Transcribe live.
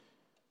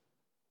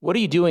What are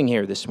you doing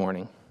here this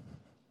morning?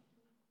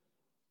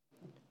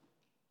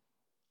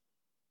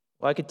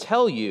 Well, I could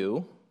tell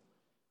you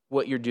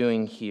what you're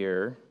doing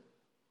here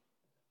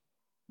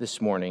this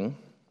morning.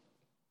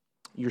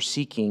 You're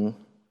seeking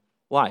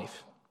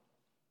life.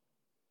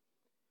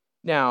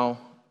 Now,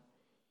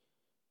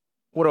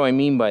 what do I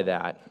mean by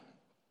that?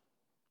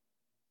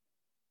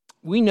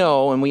 We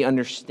know and we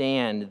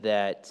understand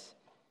that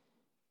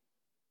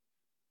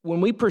when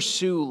we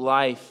pursue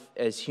life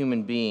as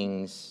human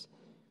beings,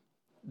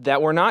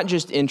 that we're not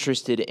just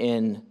interested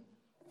in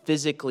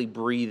physically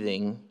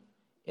breathing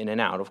in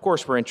and out. Of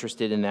course, we're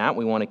interested in that.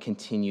 We want to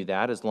continue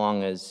that as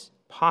long as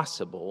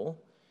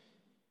possible.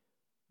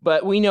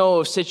 But we know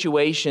of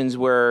situations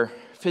where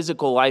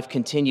physical life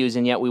continues,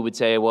 and yet we would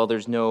say, well,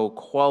 there's no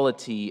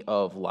quality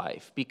of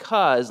life.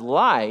 Because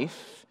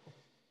life,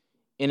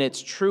 in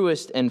its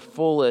truest and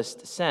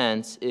fullest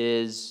sense,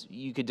 is,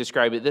 you could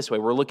describe it this way,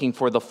 we're looking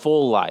for the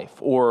full life,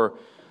 or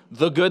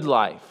the good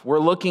life. We're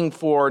looking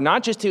for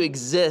not just to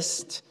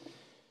exist,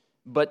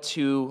 but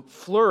to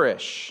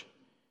flourish.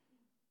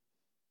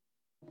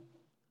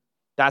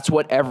 That's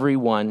what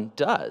everyone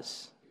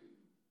does.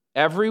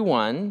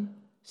 Everyone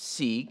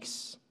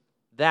seeks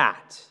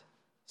that.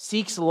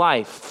 Seeks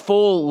life,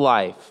 full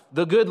life,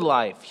 the good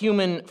life,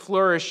 human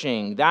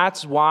flourishing.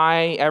 That's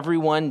why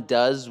everyone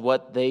does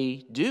what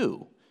they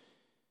do.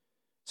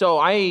 So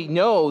I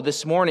know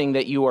this morning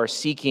that you are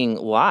seeking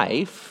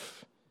life.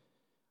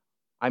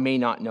 I may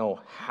not know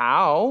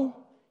how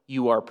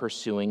you are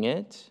pursuing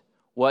it,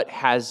 what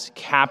has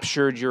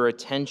captured your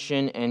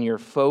attention and your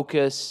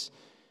focus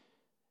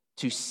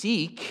to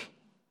seek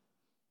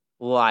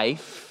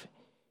life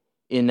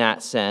in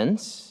that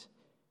sense,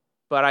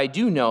 but I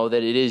do know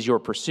that it is your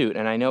pursuit,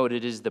 and I know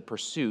it is the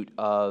pursuit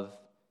of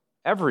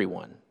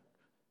everyone.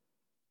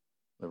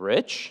 The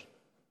rich,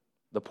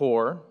 the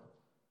poor,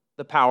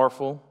 the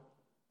powerful,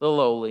 the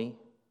lowly,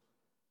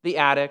 the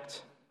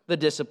addict, the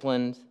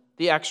disciplined,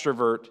 the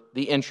extrovert,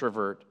 the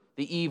introvert,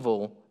 the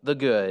evil, the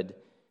good,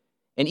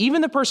 and even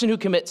the person who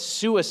commits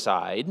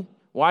suicide.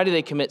 Why do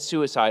they commit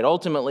suicide?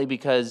 Ultimately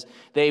because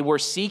they were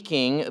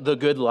seeking the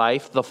good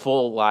life, the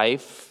full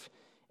life,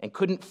 and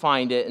couldn't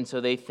find it, and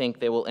so they think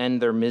they will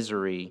end their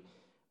misery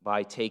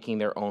by taking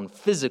their own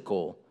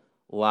physical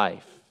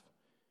life.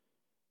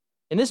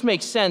 And this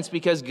makes sense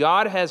because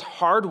God has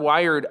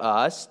hardwired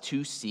us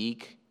to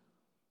seek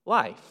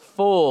life,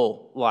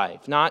 full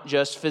life, not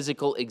just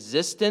physical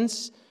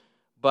existence,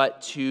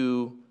 but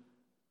to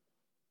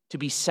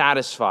be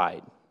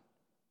satisfied,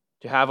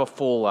 to have a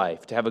full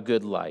life, to have a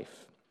good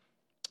life.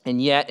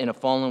 And yet, in a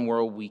fallen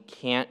world, we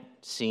can't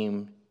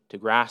seem to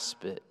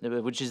grasp it,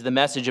 which is the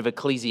message of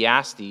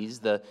Ecclesiastes,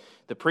 the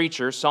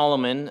preacher,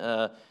 Solomon,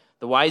 the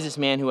wisest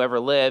man who ever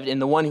lived,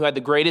 and the one who had the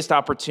greatest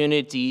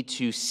opportunity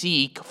to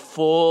seek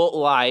full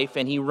life.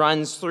 And he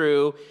runs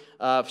through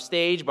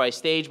stage by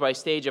stage by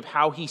stage of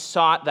how he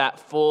sought that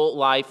full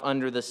life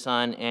under the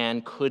sun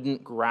and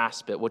couldn't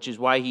grasp it, which is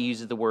why he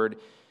uses the word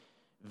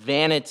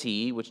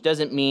vanity, which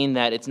doesn't mean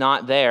that it's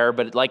not there,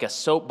 but like a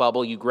soap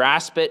bubble, you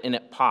grasp it and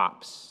it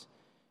pops,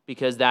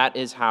 because that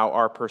is how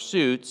our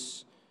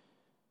pursuits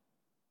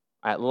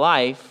at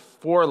life,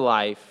 for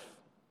life,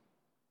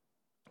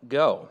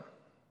 go.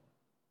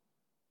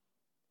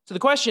 So the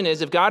question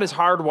is, if God has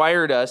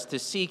hardwired us to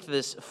seek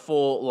this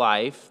full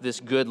life, this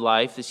good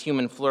life, this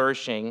human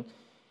flourishing,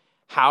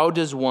 how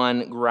does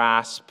one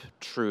grasp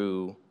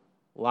true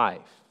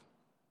life?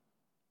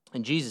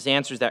 And Jesus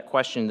answers that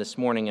question this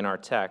morning in our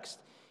text.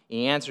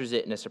 He answers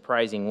it in a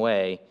surprising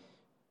way,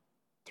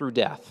 through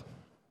death.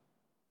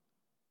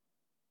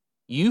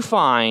 You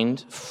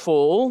find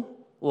full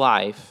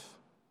life,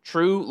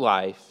 true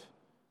life,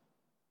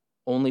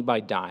 only by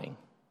dying.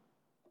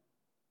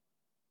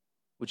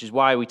 Which is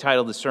why we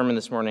titled the sermon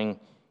this morning,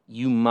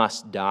 You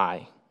Must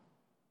Die.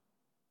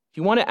 If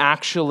you want to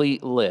actually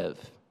live,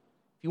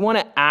 if you want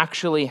to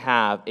actually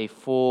have a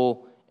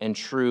full and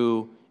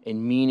true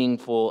and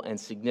meaningful and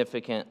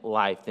significant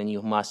life, then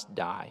you must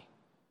die.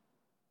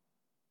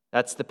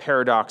 That's the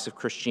paradox of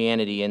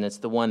Christianity, and it's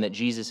the one that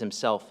Jesus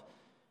himself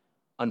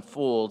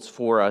unfolds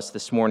for us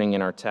this morning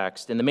in our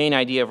text. And the main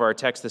idea of our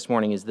text this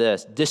morning is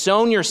this: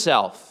 disown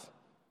yourself.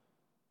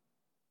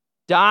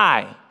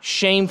 Die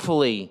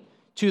shamefully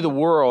to the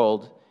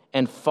world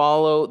and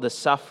follow the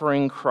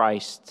suffering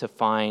Christ to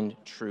find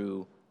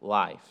true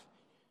life.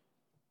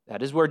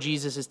 That is where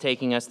Jesus is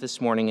taking us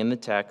this morning in the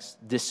text.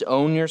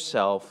 Disown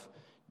yourself,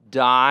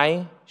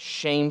 die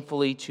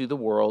shamefully to the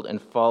world,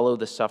 and follow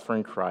the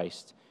suffering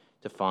Christ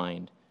to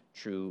find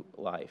true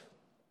life.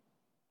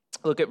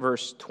 Look at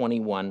verse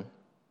 21.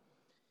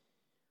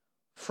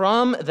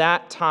 From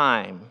that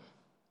time,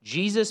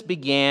 Jesus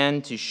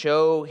began to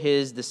show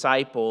his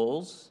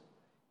disciples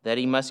that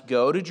he must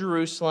go to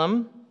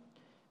Jerusalem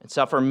and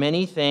suffer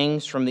many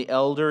things from the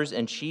elders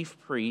and chief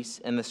priests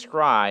and the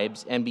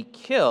scribes, and be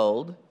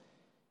killed,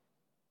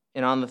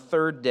 and on the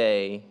third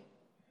day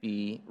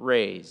be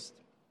raised.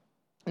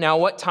 Now,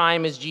 what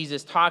time is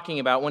Jesus talking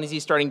about? When is he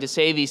starting to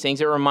say these things?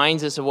 It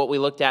reminds us of what we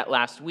looked at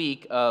last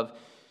week of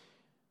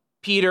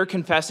Peter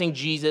confessing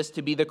Jesus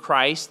to be the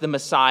Christ, the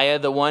Messiah,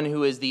 the one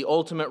who is the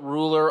ultimate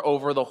ruler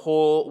over the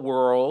whole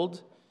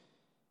world.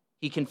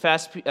 He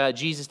confessed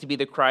Jesus to be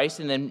the Christ,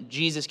 and then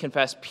Jesus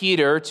confessed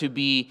Peter to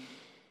be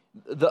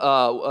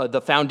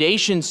the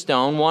foundation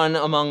stone, one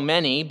among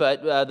many,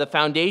 but the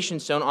foundation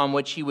stone on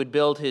which he would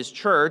build his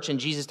church. And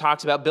Jesus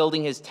talks about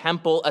building his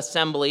temple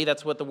assembly.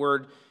 That's what the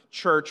word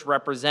church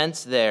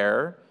represents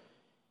there.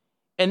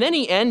 And then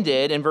he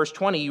ended in verse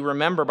 20, you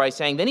remember, by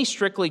saying, then he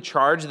strictly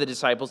charged the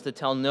disciples to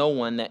tell no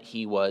one that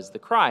he was the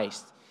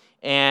Christ.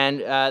 And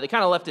they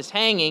kind of left us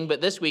hanging,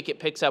 but this week it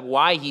picks up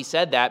why he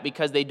said that,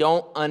 because they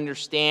don't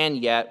understand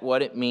yet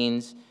what it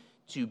means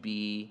to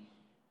be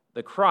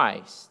the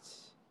Christ.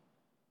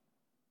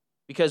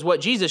 Because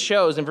what Jesus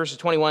shows in verses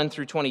 21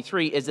 through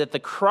 23 is that the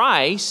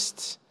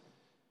Christ,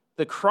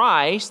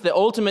 the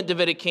ultimate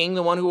Davidic king,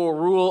 the one who will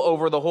rule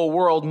over the whole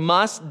world,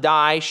 must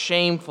die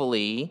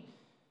shamefully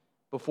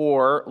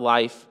before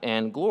life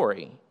and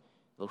glory.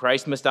 The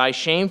Christ must die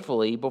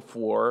shamefully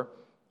before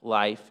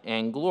life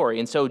and glory.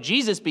 And so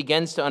Jesus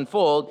begins to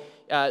unfold.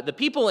 The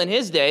people in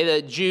his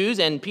day, the Jews,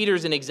 and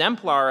Peter's an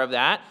exemplar of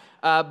that,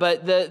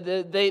 but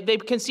they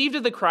conceived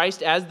of the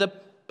Christ as the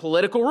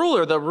political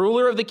ruler, the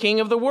ruler of the king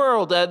of the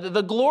world,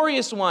 the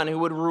glorious one who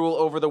would rule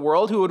over the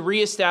world, who would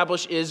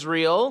reestablish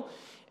Israel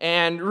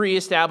and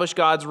reestablish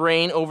God's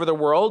reign over the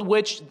world,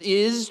 which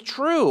is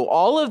true.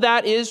 All of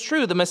that is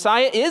true. The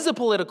Messiah is a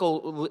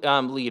political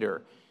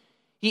leader.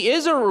 He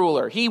is a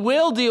ruler. He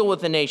will deal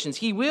with the nations.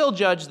 He will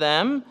judge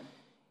them.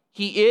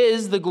 He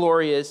is the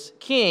glorious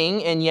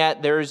king, and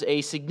yet there's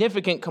a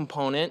significant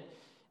component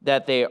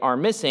that they are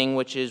missing,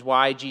 which is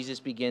why Jesus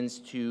begins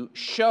to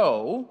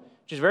show,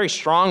 which is a very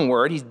strong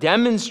word. He's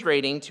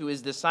demonstrating to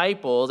his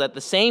disciples at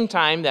the same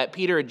time that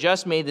Peter had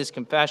just made this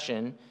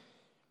confession,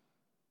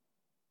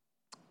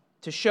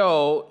 to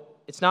show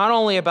it's not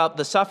only about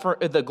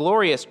the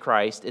glorious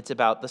Christ, it's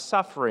about the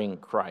suffering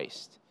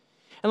Christ.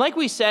 And like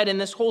we said in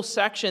this whole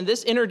section,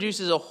 this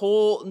introduces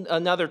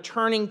another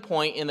turning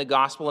point in the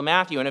Gospel of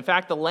Matthew. And in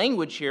fact, the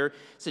language here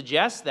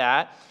suggests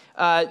that.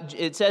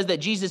 It says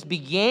that Jesus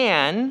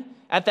began,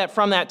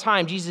 from that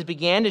time, Jesus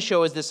began to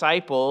show his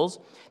disciples.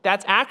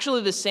 That's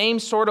actually the same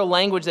sort of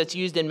language that's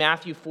used in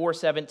Matthew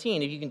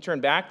 4:17. If you can turn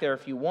back there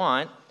if you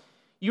want.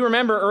 You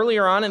remember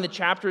earlier on in the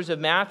chapters of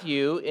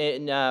Matthew,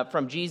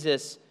 from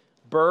Jesus'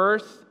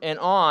 birth and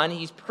on,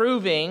 he's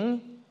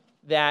proving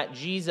that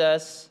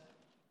Jesus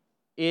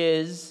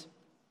is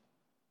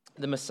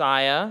the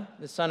Messiah,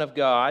 the Son of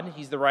God.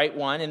 He's the right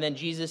one. And then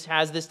Jesus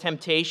has this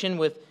temptation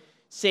with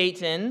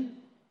Satan,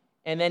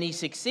 and then he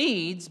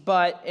succeeds.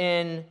 But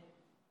in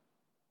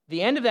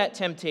the end of that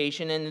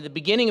temptation and in the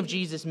beginning of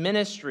Jesus'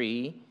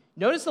 ministry,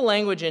 notice the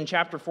language in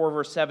chapter 4,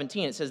 verse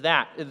 17. It says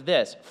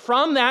this,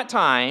 from that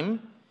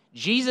time,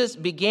 Jesus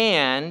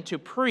began to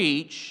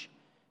preach,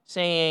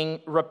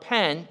 saying,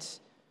 repent,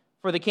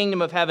 for the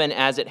kingdom of heaven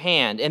as at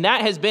hand. And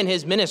that has been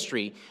his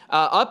ministry.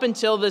 Up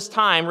until this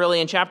time, really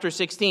in chapter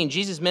 16,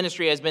 Jesus'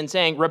 ministry has been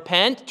saying,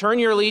 repent, turn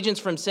your allegiance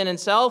from sin and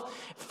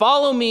self,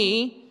 follow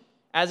me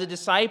as a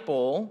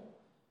disciple.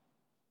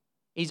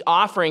 He's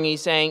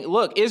saying,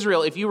 look,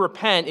 Israel, if you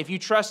repent, if you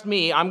trust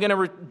me, I'm going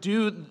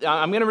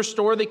to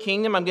restore the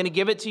kingdom. I'm going to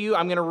give it to you.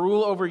 I'm going to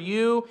rule over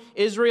you,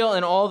 Israel,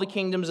 and all the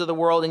kingdoms of the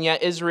world. And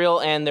yet Israel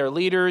and their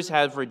leaders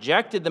have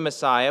rejected the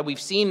Messiah. We've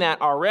seen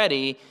that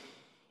already.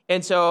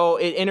 And so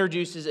it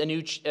introduces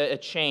a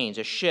change,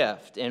 a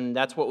shift. And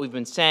that's what we've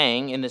been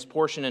saying in this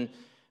portion in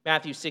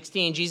Matthew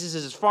 16. Jesus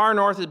is as far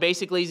north as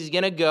basically he's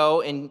going to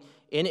go in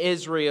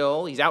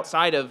Israel. He's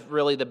outside of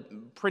really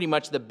pretty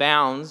much the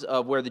bounds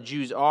of where the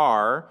Jews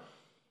are.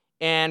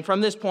 And from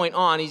this point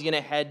on, he's going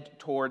to head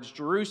towards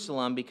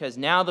Jerusalem, because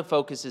now the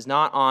focus is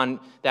not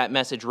on that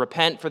message,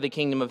 repent for the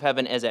kingdom of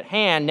heaven is at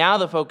hand. Now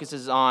the focus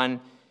is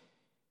on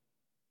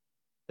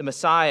the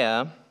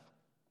Messiah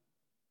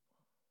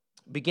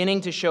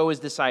beginning to show his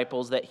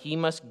disciples that he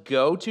must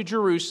go to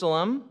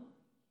Jerusalem,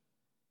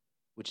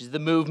 which is the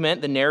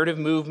movement, the narrative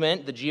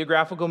movement, the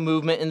geographical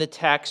movement in the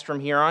text from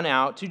here on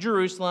out, to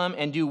Jerusalem,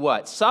 and do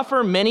what?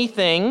 Suffer many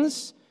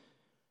things.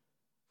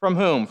 From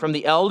whom? From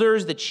the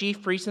elders, the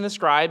chief priests, and the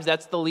scribes.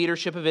 That's the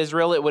leadership of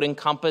Israel. It would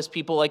encompass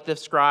people like the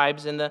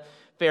scribes and the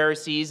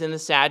Pharisees and the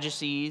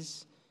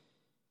Sadducees,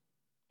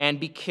 and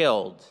be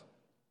killed,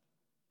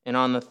 and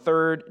on the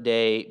third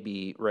day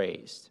be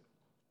raised.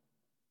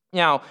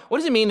 Now, what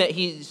does it mean that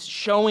he's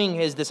showing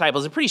his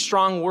disciples? It's a pretty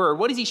strong word.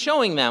 What is he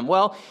showing them?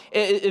 Well,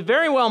 it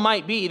very well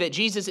might be that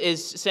Jesus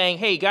is saying,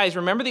 hey, guys,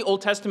 remember the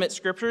Old Testament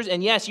scriptures?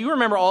 And yes, you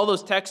remember all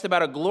those texts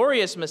about a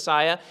glorious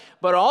Messiah,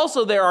 but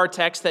also there are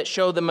texts that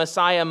show the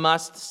Messiah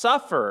must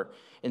suffer.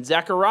 In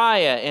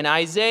Zechariah, in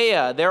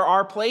Isaiah, there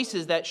are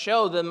places that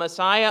show the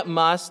Messiah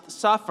must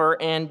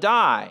suffer and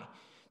die.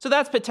 So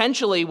that's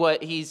potentially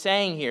what he's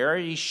saying here.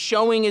 He's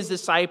showing his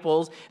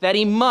disciples that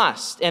he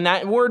must, and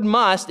that word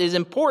must is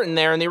important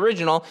there in the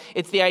original.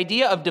 It's the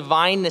idea of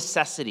divine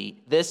necessity.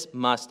 This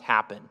must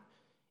happen.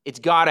 It's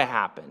got to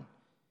happen.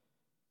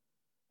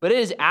 But it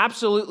is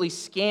absolutely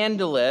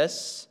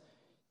scandalous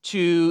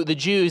to the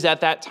Jews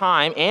at that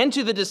time and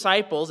to the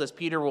disciples, as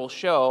Peter will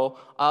show,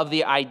 of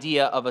the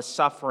idea of a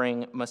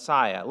suffering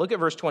Messiah. Look at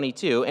verse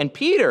 22. And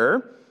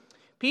Peter,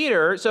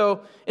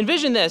 so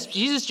envision this.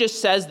 Jesus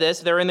just says this.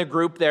 They're in the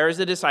group there as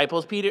the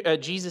disciples.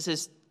 Jesus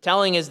is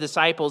telling his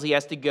disciples he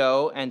has to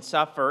go and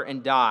suffer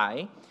and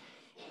die.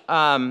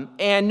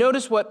 And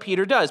notice what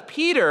Peter does.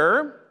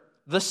 Peter,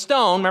 the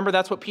stone, remember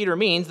that's what Peter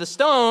means, the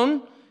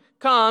stone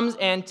comes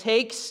and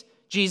takes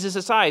Jesus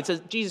aside,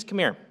 says, Jesus, come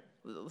here.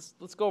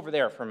 Let's go over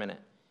there for a minute.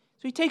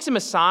 So he takes him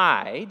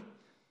aside,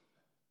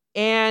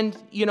 and,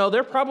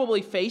 they're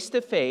probably face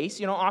to face,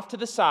 off to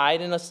the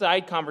side in a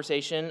side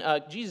conversation.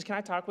 Jesus, can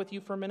I talk with you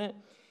for a minute?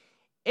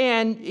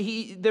 And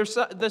they're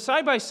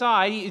side by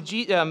side.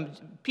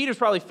 Peter's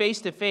probably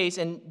face to face,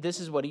 and this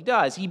is what he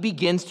does. He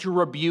begins to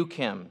rebuke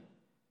him.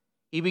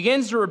 He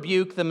begins to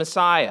rebuke the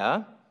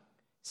Messiah,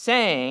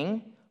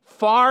 saying,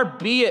 "Far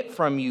be it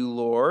from you,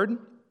 Lord.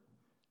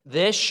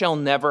 This shall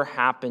never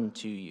happen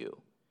to you."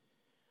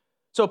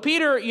 So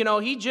Peter,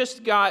 he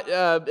just got,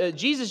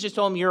 Jesus just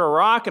told him, "You're a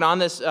rock, and on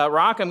this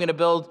rock I'm going to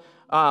build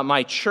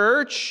my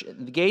church.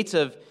 The gates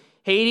of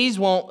Hades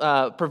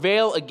won't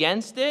prevail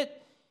against it."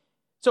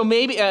 So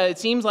maybe it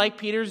seems like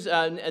Peter's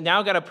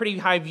now got a pretty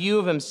high view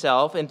of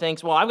himself and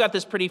thinks, well, I've got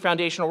this pretty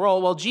foundational role.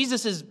 Well,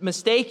 Jesus is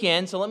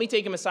mistaken, so let me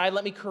take him aside.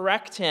 Let me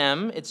correct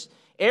him. It's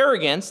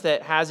arrogance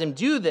that has him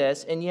do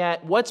this, and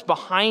yet what's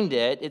behind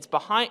it?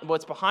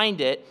 What's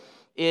behind it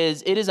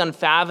is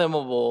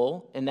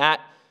unfathomable in that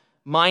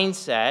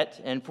mindset,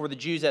 and for the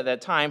Jews at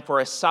that time, for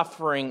a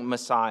suffering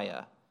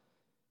Messiah.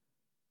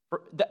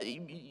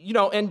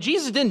 And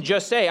Jesus didn't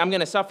just say, I'm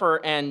going to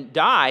suffer and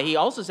die. He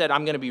also said,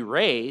 I'm going to be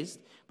raised.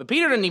 But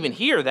Peter didn't even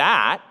hear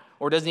that,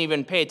 or doesn't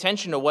even pay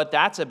attention to what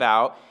that's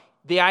about.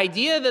 The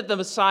idea that the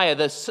Messiah,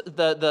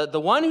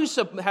 the one who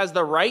has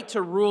the right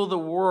to rule the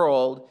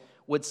world,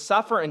 would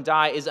suffer and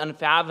die is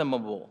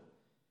unfathomable.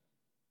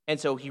 And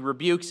so he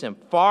rebukes him.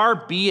 "Far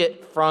be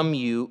it from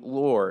you,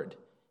 Lord."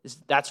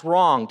 That's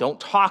wrong. Don't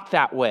talk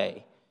that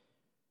way.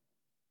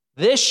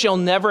 This shall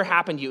never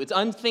happen to you. It's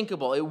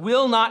unthinkable. It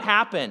will not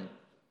happen.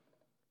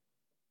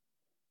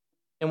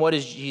 And what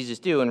does Jesus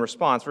do in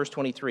response? Verse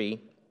 23.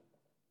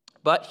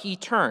 But he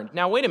turned.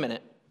 Now, wait a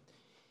minute.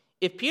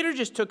 If Peter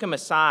just took him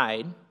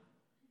aside,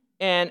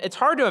 and it's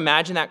hard to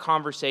imagine that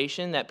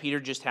conversation that Peter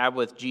just had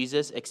with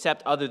Jesus,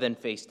 except other than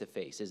face to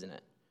face, isn't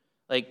it?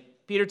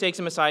 Like, Peter takes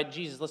him aside.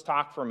 Jesus, let's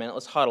talk for a minute.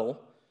 Let's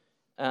huddle,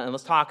 and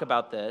let's talk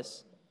about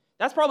this.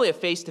 That's probably a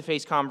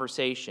face-to-face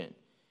conversation.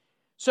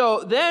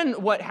 So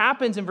then what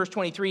happens in verse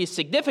 23 is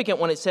significant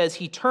when it says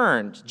he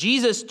turned.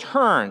 Jesus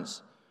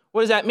turns.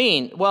 What does that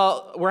mean?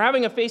 Well, we're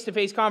having a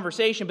face-to-face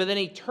conversation, but then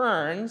he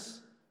turns.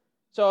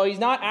 So he's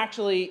not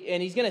actually,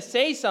 and he's going to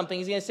say something.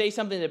 He's going to say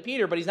something to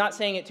Peter, but he's not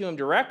saying it to him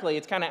directly.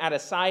 It's kind of at a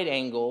side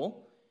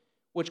angle,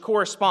 which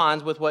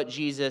corresponds with what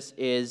Jesus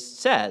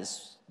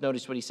says.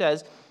 Notice what he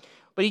says.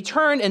 But he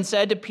turned and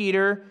said to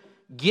Peter,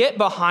 "Get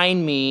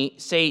behind me,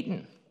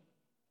 Satan."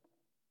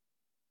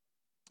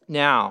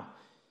 Now,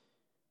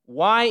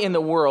 why in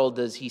the world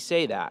does he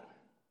say that?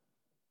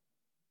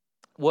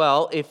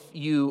 Well, if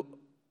your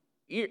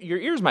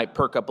ears might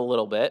perk up a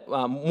little bit,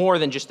 more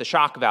than just the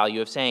shock value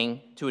of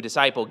saying to a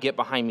disciple, "Get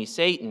behind me,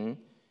 Satan."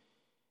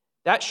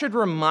 That should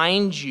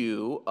remind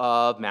you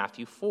of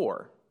Matthew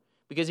 4.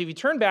 Because if you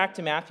turn back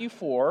to Matthew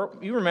 4,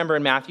 you remember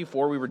in Matthew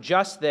 4, we were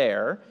just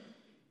there.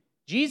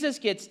 Jesus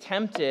gets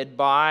tempted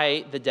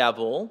by the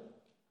devil,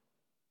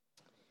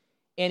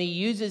 and he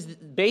uses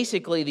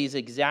basically these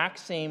exact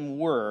same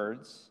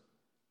words.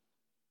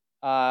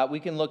 We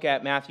can look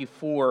at Matthew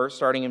 4,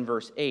 starting in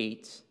verse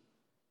 8.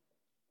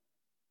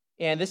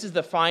 And this is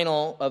the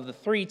final of the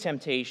 3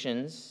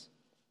 temptations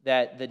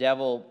that the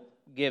devil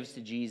gives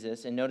to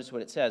Jesus. And notice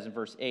what it says in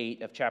verse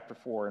 8 of chapter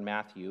 4 in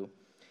Matthew.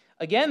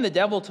 "Again, the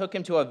devil took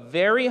him to a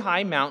very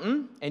high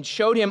mountain and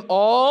showed him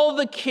all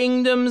the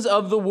kingdoms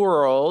of the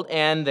world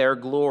and their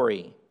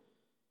glory.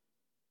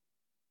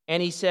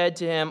 And he said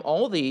to him,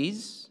 'All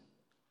these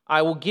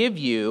I will give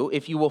you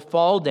if you will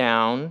fall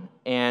down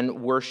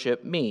and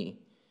worship me.'"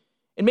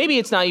 And maybe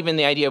it's not even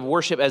the idea of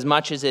worship as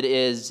much as it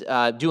is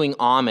doing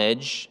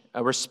homage,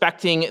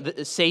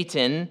 respecting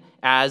Satan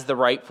as the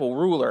rightful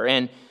ruler.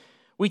 And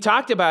we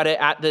talked about it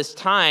at this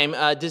time.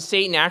 Does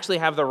Satan actually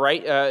have the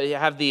right,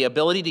 have the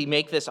ability to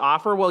make this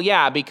offer? Well,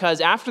 yeah,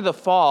 because after the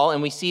fall,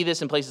 and we see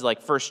this in places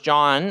like 1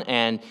 John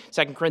and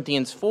 2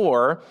 Corinthians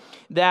 4,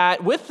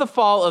 that with the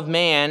fall of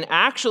man,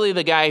 actually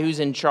the guy who's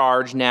in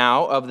charge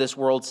now of this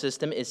world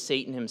system is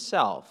Satan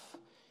himself.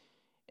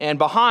 And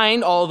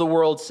behind all the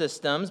world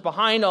systems,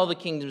 behind all the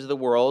kingdoms of the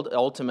world,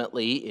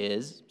 ultimately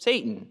is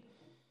Satan.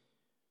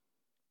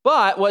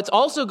 But what's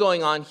also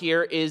going on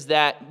here is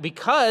that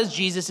because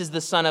Jesus is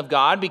the Son of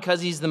God, because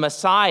he's the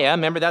Messiah,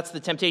 remember that's the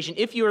temptation.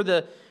 If you're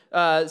the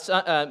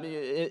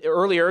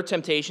earlier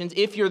temptations,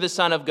 if you're the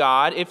Son of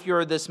God, if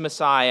you're this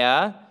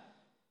Messiah,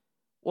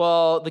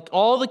 well,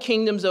 all the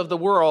kingdoms of the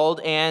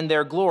world and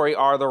their glory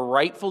are the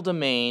rightful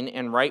domain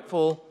and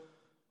rightful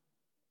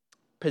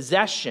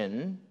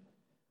possession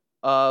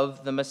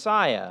of the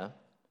Messiah.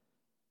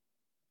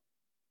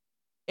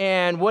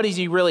 And what is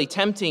he really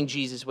tempting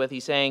Jesus with?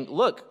 He's saying,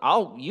 look,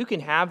 you can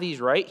have these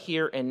right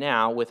here and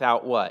now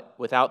without what?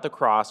 Without the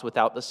cross,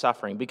 without the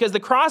suffering. Because the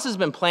cross has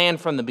been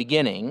planned from the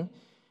beginning.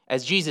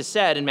 As Jesus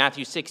said in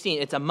Matthew 16,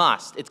 it's a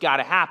must. It's got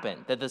to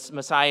happen that the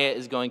Messiah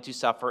is going to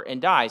suffer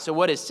and die. So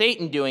what is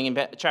Satan doing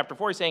in chapter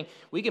 4? He's saying,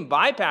 we can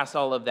bypass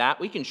all of that.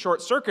 We can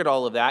short circuit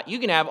all of that. You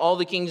can have all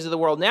the kings of the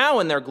world now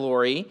in their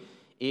glory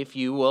if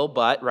you will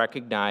but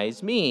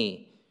recognize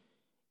me.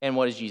 And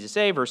what does Jesus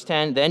say? Verse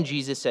 10, then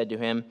Jesus said to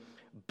him,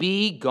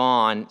 be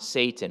gone,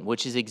 Satan,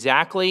 which is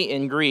exactly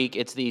in Greek,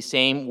 it's the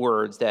same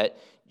words that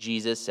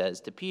Jesus says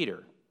to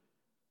Peter.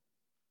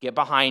 Get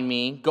behind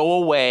me,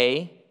 go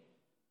away,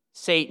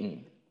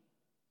 Satan.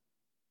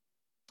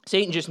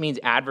 Satan just means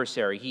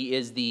adversary. He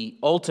is the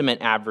ultimate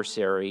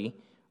adversary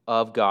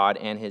of God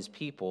and his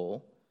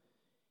people.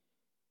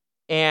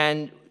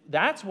 And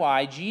that's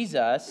why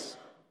Jesus,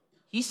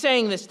 he's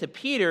saying this to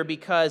Peter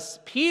because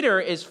Peter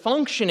is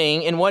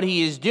functioning in what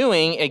he is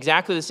doing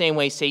exactly the same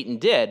way Satan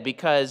did.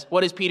 Because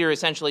what is Peter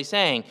essentially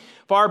saying?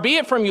 Far be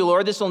it from you,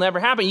 Lord, this will never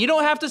happen. You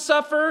don't have to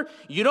suffer.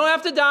 You don't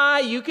have to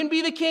die. You can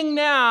be the king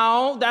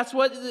now. That's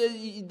what,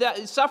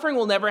 suffering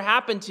will never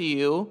happen to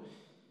you.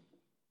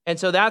 And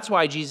so that's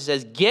why Jesus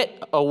says,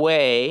 get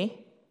away,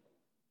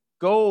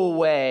 go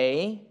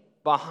away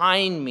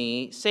behind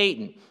me,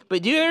 Satan.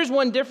 But there's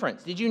one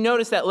difference. Did you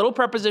notice that little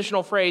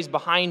prepositional phrase,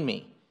 behind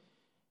me?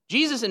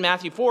 Jesus in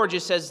Matthew 4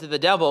 just says to the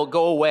devil,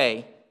 go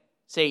away,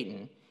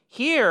 Satan.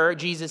 Here,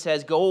 Jesus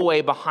says, go away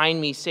behind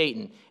me,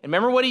 Satan. And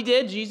remember what he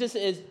did? Jesus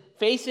is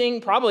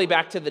facing probably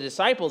back to the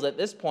disciples at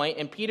this point,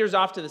 and Peter's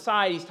off to the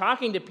side. He's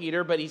talking to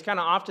Peter, but he's kind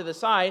of off to the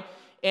side,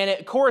 and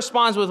it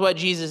corresponds with what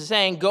Jesus is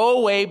saying, go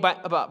away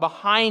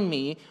behind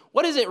me.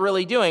 What is it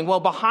really doing? Well,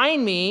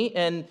 behind me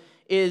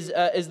is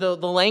the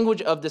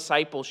language of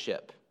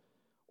discipleship.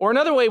 Or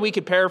another way we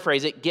could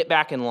paraphrase it, get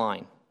back in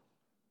line.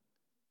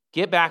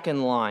 Get back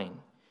in line.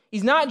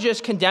 He's not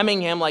just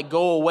condemning him like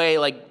go away,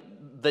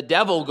 like the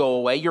devil go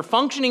away. You're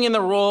functioning in the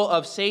role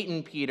of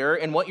Satan, Peter,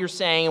 and what you're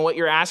saying and what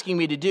you're asking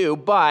me to do.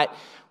 But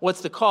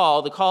what's the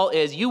call? The call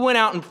is you went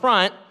out in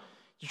front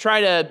to try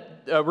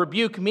to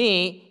rebuke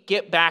me.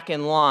 Get back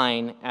in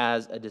line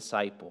as a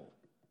disciple.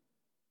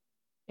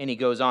 And he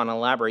goes on and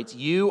elaborates.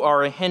 You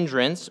are a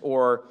hindrance,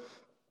 or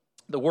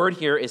the word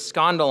here is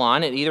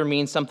skandalon. It either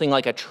means something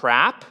like a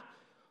trap,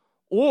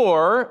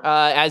 or,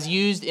 as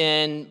used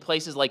in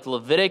places like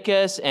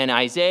Leviticus and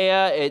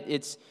Isaiah,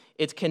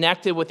 it's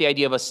connected with the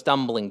idea of a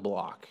stumbling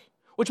block,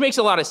 which makes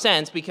a lot of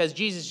sense because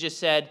Jesus just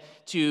said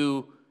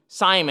to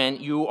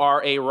Simon, you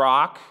are a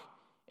rock,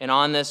 and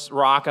on this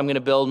rock I'm going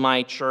to build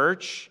my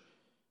church,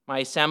 my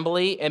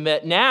assembly. And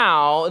but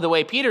now, the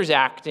way Peter's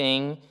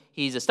acting,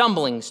 he's a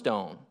stumbling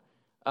stone.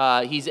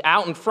 He's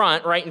out in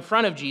front, right in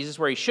front of Jesus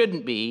where he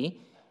shouldn't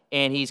be,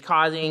 and he's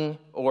causing,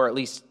 or at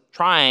least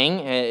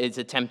trying, it's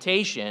a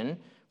temptation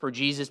for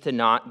Jesus to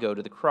not go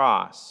to the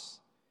cross.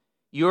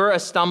 You're a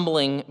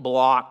stumbling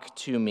block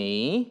to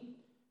me.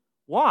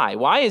 Why?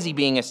 Why is he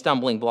being a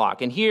stumbling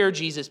block? And here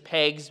Jesus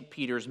pegs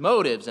Peter's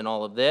motives in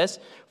all of this.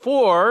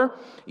 For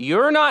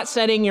you're not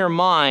setting your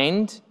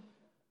mind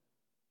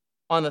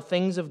on the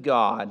things of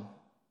God,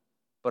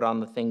 but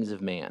on the things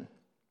of man.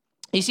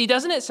 You see,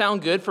 doesn't it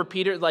sound good for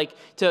Peter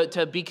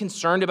to be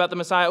concerned about the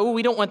Messiah? Oh,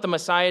 we don't want the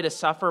Messiah to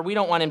suffer. We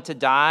don't want him to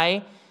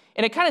die.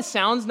 And it kind of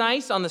sounds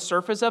nice on the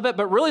surface of it,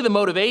 but really the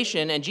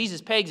motivation, and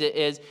Jesus pegs it,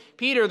 is,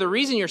 Peter, the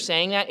reason you're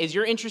saying that is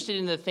you're interested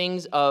in the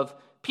things of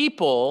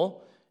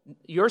people.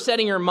 You're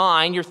setting your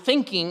mind, you're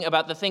thinking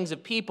about the things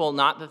of people,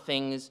 not the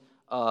things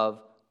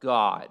of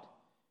God.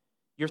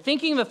 You're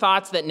thinking the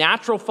thoughts that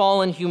natural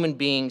fallen human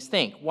beings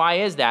think. Why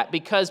is that?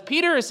 Because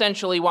Peter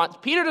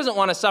doesn't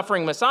want a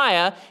suffering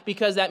Messiah,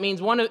 because that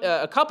means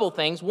a couple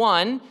things.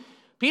 One,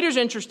 Peter's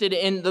interested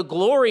in the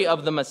glory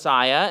of the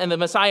Messiah and the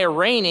Messiah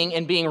reigning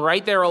and being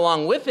right there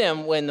along with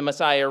him when the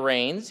Messiah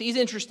reigns. He's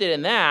interested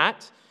in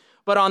that.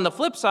 But on the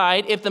flip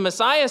side, if the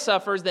Messiah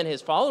suffers, then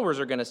his followers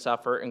are going to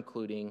suffer,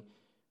 including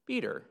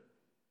Peter.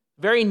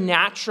 Very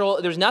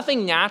natural. There's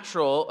nothing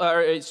natural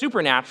or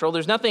supernatural.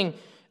 There's nothing.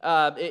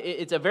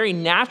 It's a very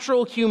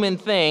natural human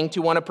thing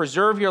to want to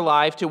preserve your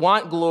life, to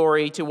want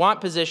glory, to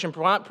want position, to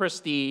want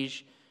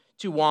prestige,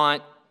 to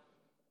want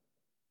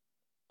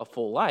a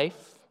full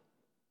life.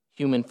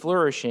 Human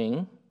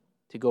flourishing,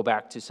 to go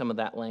back to some of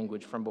that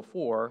language from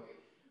before.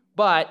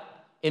 But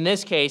in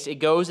this case, it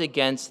goes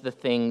against the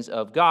things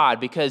of God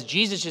because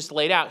Jesus just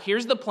laid out,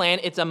 here's the plan.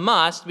 It's a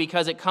must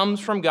because it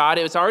comes from God.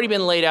 It's already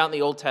been laid out in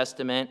the Old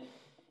Testament.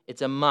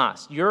 It's a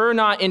must. You're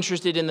not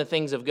interested in the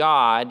things of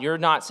God. You're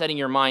not setting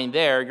your mind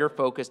there. You're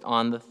focused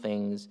on the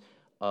things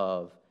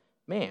of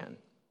man.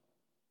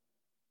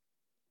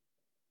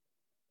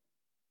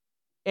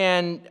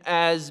 And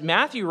as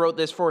Matthew wrote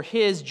this for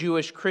his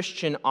Jewish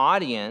Christian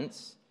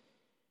audience,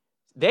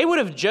 they would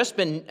have just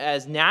been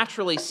as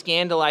naturally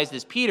scandalized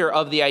as Peter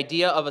of the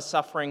idea of a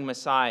suffering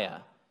Messiah.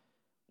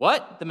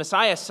 What? The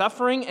Messiah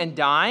suffering and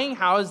dying?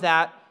 How is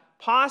that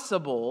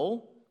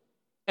possible?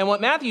 And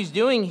what Matthew's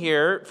doing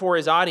here for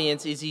his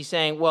audience is he's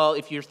saying, well,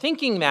 if you're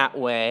thinking that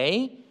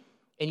way,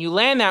 and you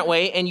land that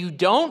way, and you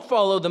don't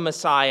follow the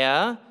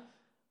Messiah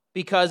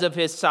because of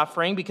his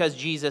suffering, because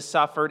Jesus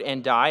suffered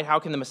and died, how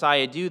can the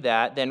Messiah do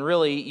that? Then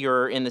really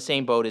you're in the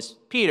same boat as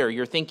Peter.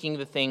 You're thinking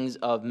the things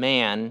of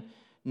man,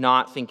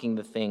 not thinking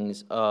the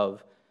things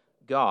of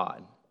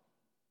God.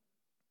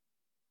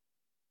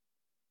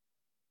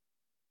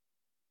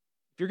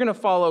 If you're going to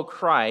follow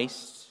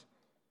Christ,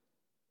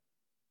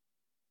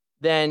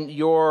 then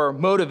your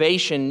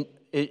motivation,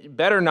 it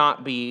better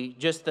not be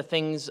just the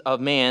things of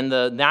man,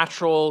 the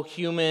natural,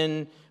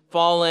 human,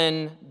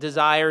 fallen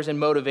desires and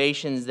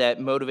motivations that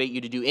motivate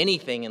you to do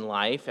anything in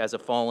life as a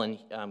fallen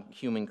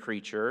human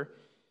creature.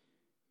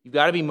 You've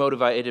got to be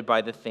motivated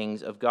by the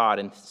things of God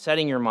and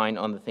setting your mind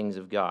on the things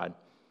of God.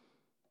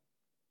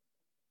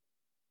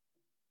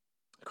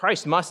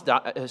 Christ must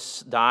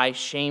die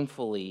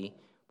shamefully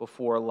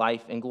before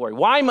life and glory.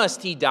 Why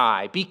must he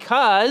die?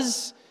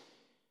 Because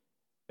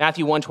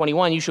Matthew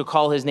 1:21, you shall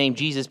call his name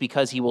Jesus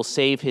because he will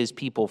save his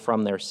people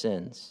from their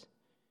sins.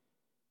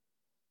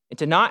 And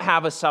to not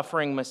have a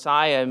suffering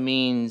Messiah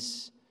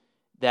means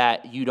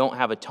that you don't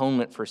have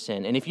atonement for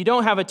sin. And if you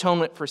don't have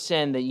atonement for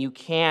sin, then you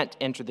can't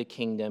enter the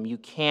kingdom. You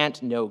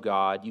can't know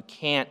God. You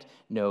can't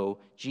know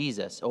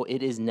Jesus. Oh,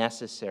 it is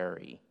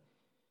necessary.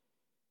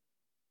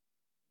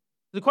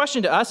 The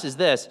question to us is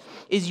this: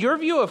 is your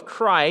view of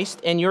Christ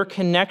and your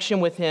connection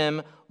with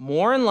him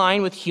more in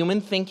line with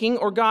human thinking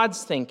or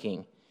God's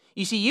thinking?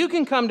 You see, you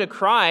can come to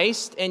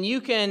Christ and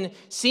you can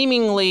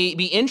seemingly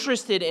be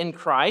interested in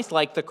Christ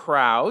like the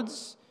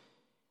crowds,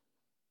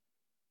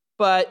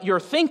 but your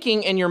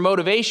thinking and your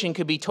motivation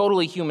could be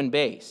totally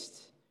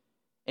human-based.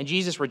 And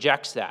Jesus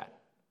rejects that.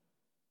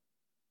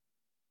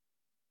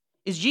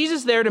 Is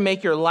Jesus there to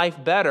make your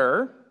life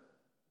better,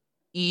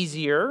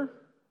 easier,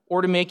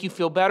 or to make you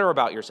feel better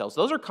about yourselves?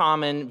 Those are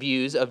common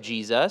views of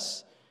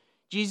Jesus.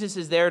 Jesus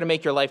is there to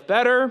make your life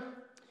better.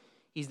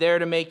 He's there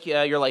to make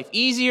your life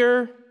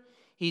easier.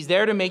 He's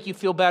there to make you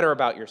feel better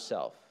about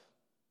yourself.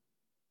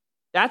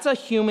 That's a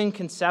human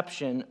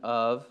conception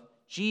of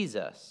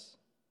Jesus.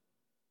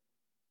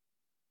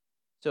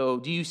 So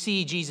do you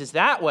see Jesus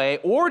that way,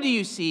 or do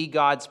you see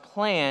God's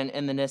plan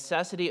and the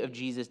necessity of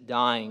Jesus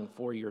dying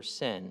for your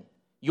sin?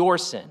 Your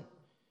sin.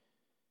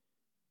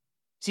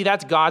 See,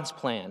 that's God's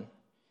plan.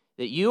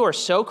 That you are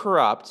so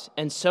corrupt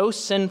and so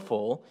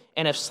sinful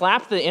and have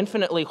slapped the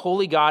infinitely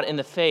holy God in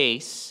the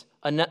face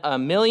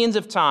millions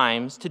of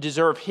times to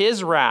deserve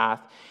his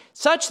wrath,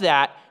 such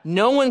that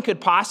no one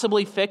could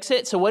possibly fix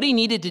it. So what he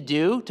needed to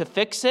do to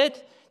fix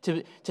it,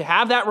 to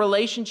have that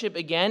relationship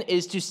again,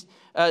 is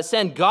to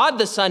send God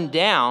the Son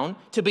down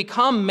to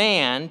become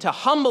man, to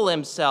humble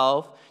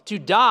himself, to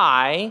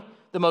die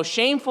the most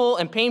shameful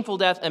and painful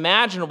death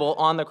imaginable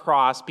on the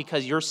cross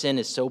because your sin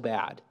is so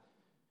bad.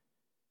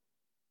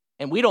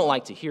 And we don't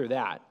like to hear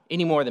that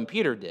any more than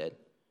Peter did,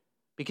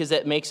 because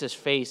that makes us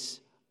face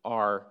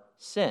our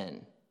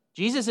sin.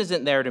 Jesus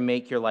isn't there to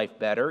make your life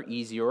better,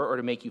 easier, or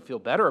to make you feel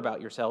better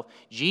about yourself.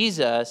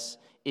 Jesus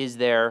is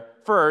there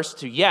first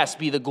to, yes,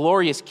 be the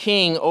glorious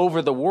king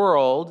over the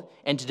world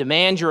and to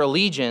demand your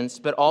allegiance,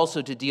 but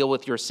also to deal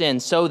with your sin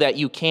so that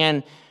you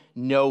can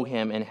know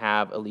him and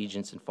have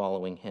allegiance in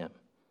following him.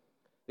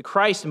 The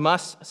Christ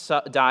must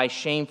die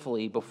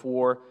shamefully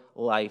before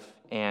life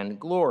and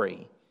glory.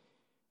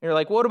 And you're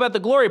like, what about the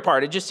glory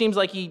part? It just seems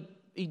like he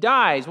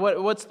dies.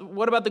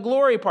 What about the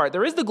glory part?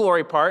 There is the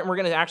glory part, and we're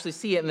going to actually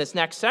see it in this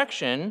next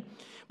section.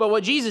 But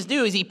what Jesus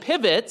do is he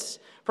pivots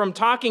from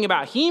talking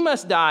about he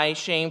must die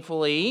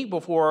shamefully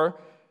before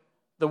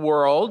the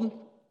world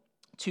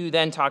to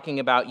then talking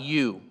about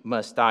you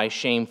must die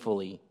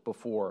shamefully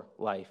before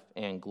life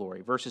and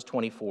glory. Verses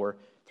 24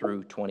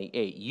 through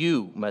 28.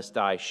 You must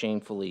die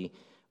shamefully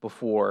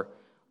before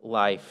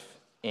life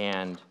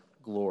and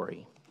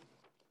glory.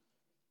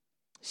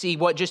 See,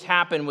 what just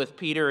happened with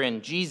Peter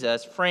and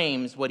Jesus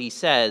frames what he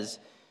says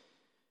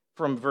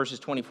from verses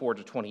 24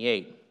 to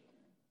 28.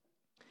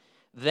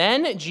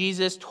 Then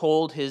Jesus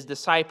told his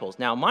disciples.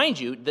 Now, mind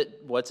you,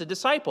 what's a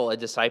disciple? A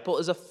disciple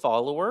is a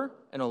follower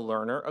and a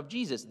learner of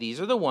Jesus. These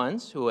are the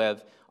ones who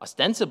have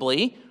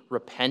ostensibly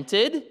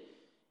repented,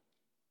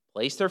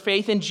 placed their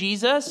faith in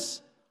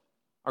Jesus,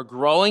 are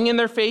growing in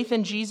their faith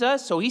in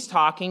Jesus. So he's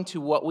talking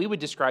to what we would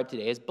describe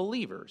today as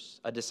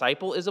believers. A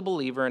disciple is a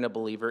believer, and a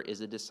believer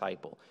is a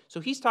disciple. So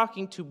he's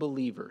talking to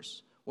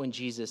believers when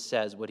Jesus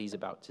says what he's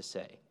about to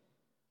say,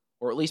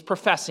 or at least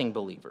professing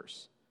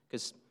believers,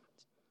 because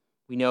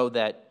we know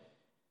that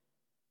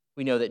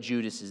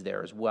Judas is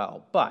there as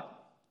well. But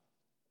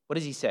what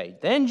does he say?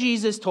 Then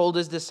Jesus told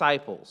his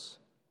disciples,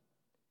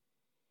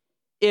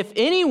 if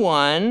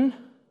anyone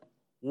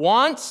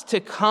wants to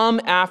come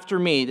after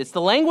me. That's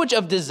the language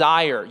of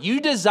desire. You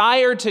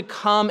desire to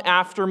come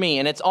after me.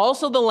 And it's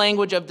also the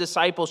language of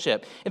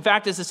discipleship. In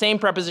fact, it's the same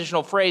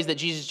prepositional phrase that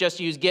Jesus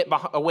just used, get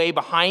away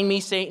behind me,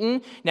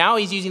 Satan. Now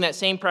he's using that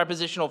same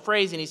prepositional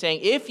phrase, and he's saying,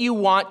 if you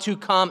want to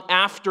come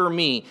after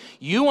me,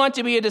 you want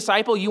to be a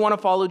disciple, you want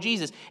to follow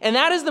Jesus. And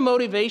that is the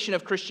motivation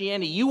of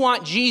Christianity. You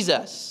want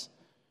Jesus.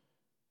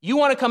 You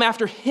want to come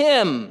after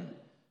him.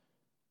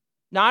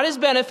 Not his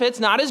benefits,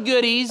 not his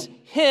goodies,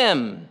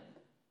 him.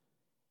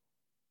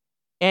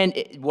 And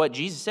what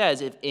Jesus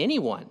says, if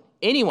anyone,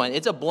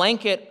 it's a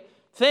blanket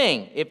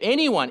thing. If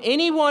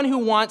anyone who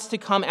wants to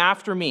come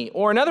after me,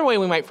 or another way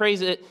we might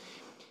phrase it,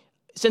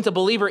 since a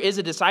believer is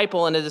a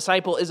disciple and a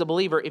disciple is a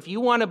believer, if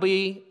you want to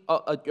be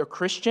a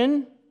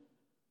Christian,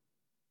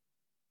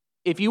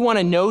 if you want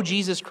to know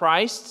Jesus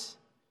Christ,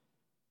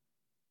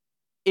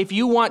 if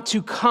you want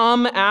to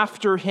come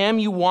after him,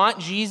 you want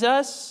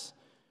Jesus,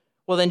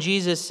 well, then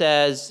Jesus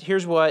says,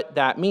 here's what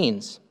that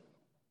means.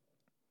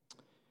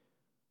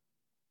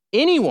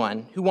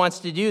 Anyone who wants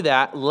to do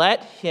that,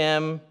 let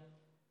him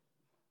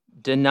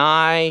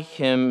deny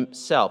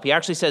himself. He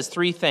actually says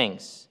three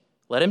things.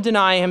 Let him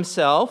deny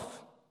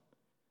himself,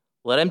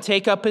 let him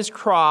take up his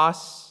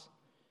cross,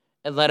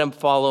 and let him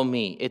follow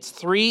me. It's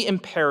three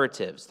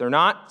imperatives. They're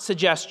not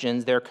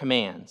suggestions, they're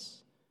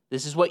commands.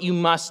 This is what you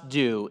must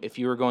do if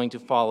you are going to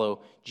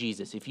follow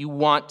Jesus, if you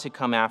want to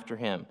come after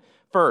him.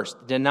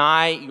 First,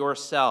 deny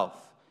yourself.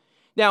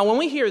 Now, when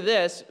we hear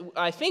this,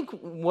 I think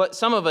what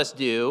some of us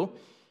do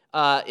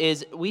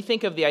is we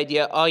think of the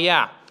idea, oh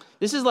yeah,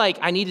 this is like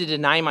I need to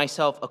deny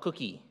myself a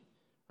cookie,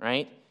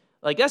 right?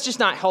 Like that's just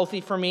not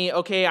healthy for me.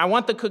 Okay, I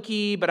want the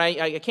cookie, but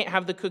I can't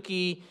have the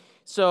cookie,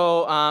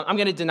 so I'm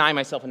going to deny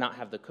myself and not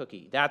have the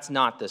cookie. That's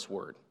not this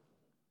word.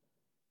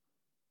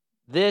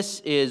 This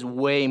is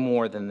way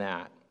more than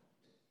that.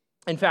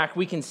 In fact,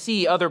 we can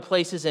see other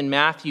places in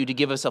Matthew to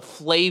give us a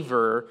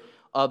flavor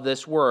of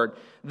this word.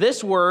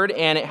 This word,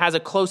 and it has a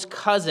close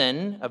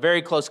cousin, a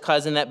very close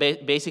cousin that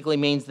basically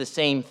means the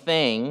same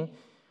thing,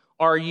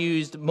 are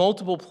used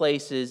multiple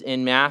places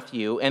in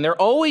Matthew, and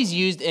they're always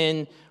used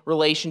in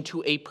relation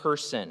to a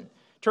person.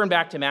 Turn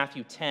back to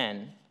Matthew 10,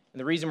 and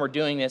the reason we're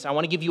doing this, I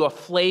want to give you a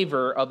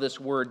flavor of this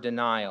word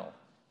denial,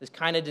 this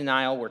kind of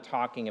denial we're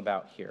talking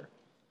about here.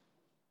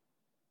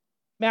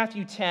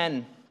 Matthew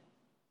 10,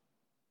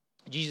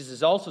 Jesus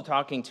is also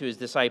talking to his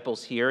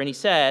disciples here, and he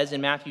says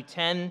in Matthew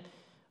 10,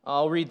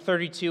 I'll read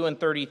 32 and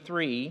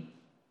 33.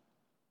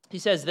 He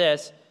says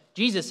this,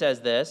 Jesus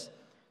says this,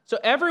 so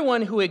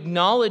everyone who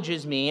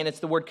acknowledges me, and it's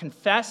the word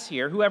confess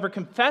here, whoever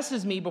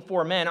confesses me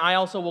before men, I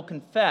also will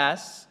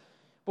confess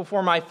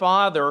before my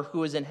Father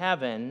who is in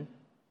heaven.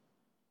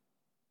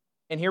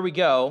 And here we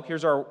go.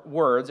 Here's our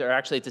words, or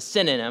actually it's a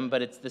synonym,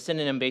 but the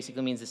synonym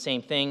basically means the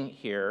same thing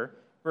here.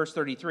 Verse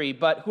 33,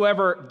 but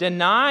whoever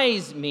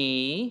denies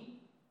me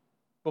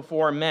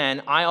before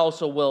men, I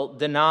also will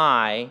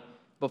deny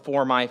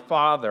before my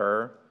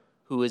Father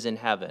who is in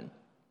heaven.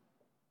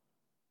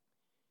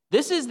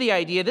 This is the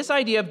idea. This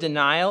idea of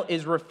denial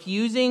is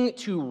refusing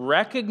to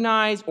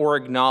recognize or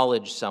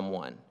acknowledge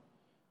someone.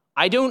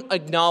 I don't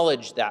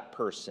acknowledge that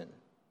person.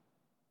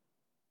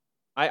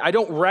 I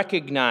don't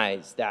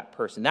recognize that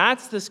person.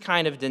 That's this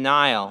kind of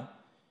denial.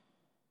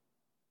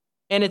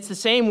 And it's the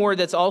same word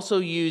that's also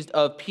used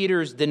of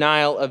Peter's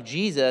denial of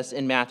Jesus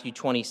in Matthew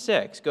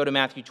 26. Go to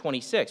Matthew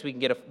 26. We can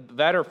get a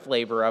better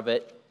flavor of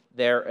it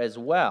there as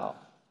well.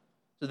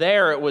 So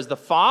there it was the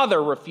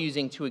Father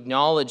refusing to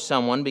acknowledge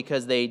someone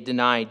because they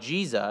denied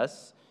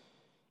Jesus.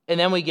 And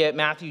then we get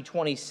Matthew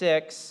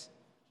 26,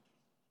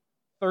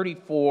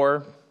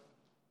 34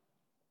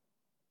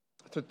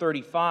 to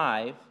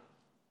 35.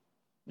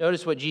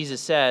 Notice what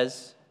Jesus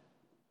says.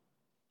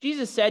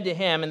 Jesus said to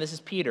him, and this is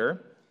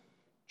Peter,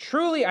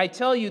 truly I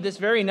tell you, this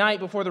very night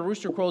before the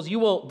rooster crows, you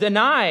will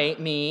deny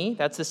me,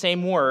 that's the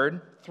same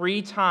word,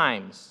 3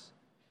 times.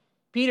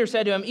 Peter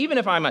said to him, even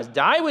if I must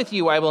die with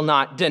you, I will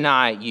not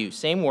deny you.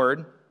 Same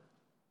word.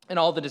 And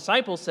all the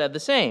disciples said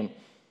the same.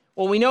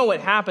 Well, we know what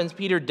happens.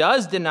 Peter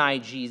does deny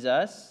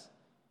Jesus.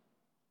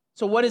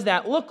 So what does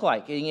that look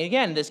like? And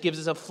again, this gives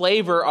us a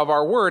flavor of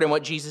our word and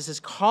what Jesus is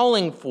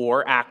calling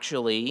for,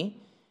 actually,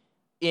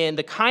 in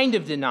the kind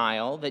of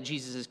denial that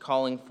Jesus is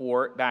calling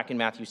for back in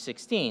Matthew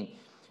 16.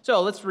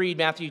 So let's read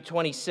Matthew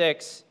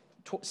 26,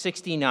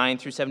 69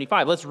 through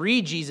 75. Let's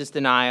read Peter's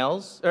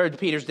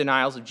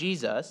denials of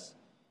Jesus.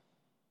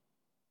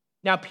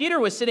 Now, Peter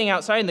was sitting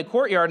outside in the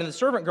courtyard, and the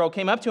servant girl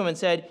came up to him and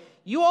said,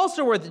 you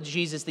also were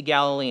Jesus the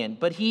Galilean.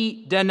 But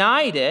he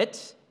denied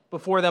it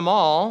before them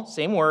all,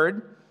 same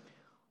word,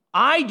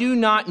 I do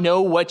not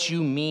know what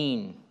you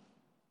mean.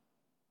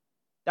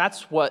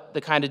 That's what the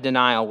kind of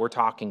denial we're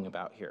talking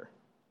about here.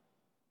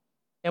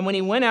 And when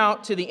he went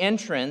out to the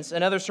entrance,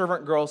 another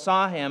servant girl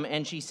saw him,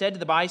 and she said to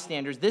the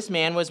bystanders, this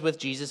man was with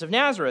Jesus of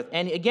Nazareth.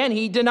 And again,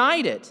 he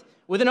denied it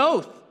with an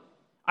oath.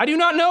 I do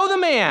not know the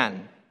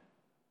man.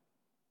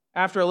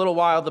 After a little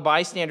while, the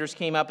bystanders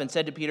came up and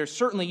said to Peter,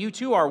 certainly you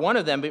too are one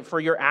of them, for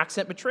your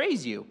accent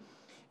betrays you.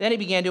 Then he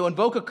began to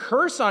invoke a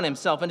curse on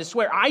himself and to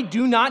swear, I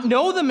do not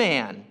know the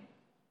man.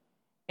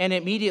 And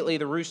immediately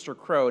the rooster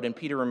crowed, and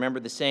Peter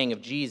remembered the saying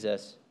of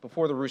Jesus,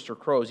 before the rooster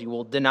crows, you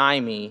will deny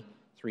me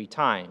 3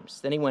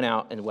 times. Then he went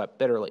out and wept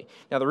bitterly.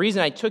 Now, the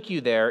reason I took you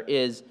there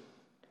is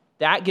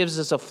that gives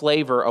us a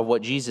flavor of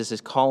what Jesus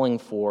is calling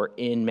for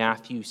in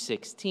Matthew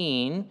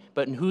 16.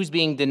 But who's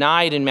being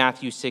denied in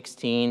Matthew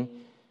 16?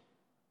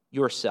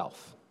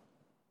 Yourself.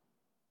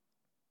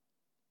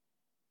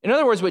 In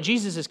other words, what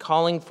Jesus is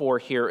calling for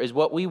here is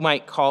what we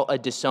might call a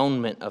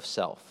disownment of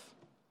self.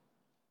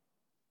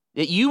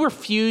 that you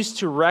refuse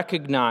to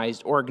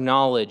recognize or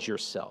acknowledge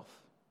yourself.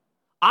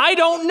 I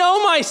don't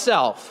know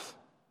myself.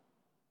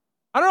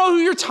 I don't know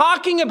who you're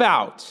talking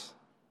about.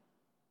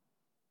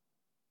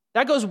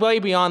 That goes way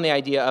beyond the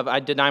idea of I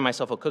deny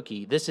myself a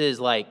cookie. This is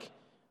like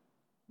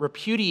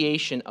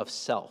repudiation of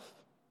self.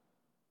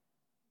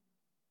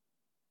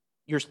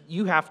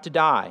 You have to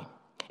die.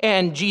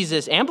 And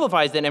Jesus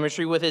amplifies that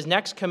imagery with his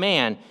next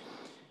command.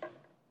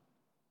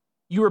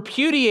 You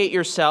repudiate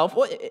yourself.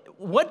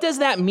 What does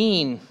that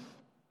mean?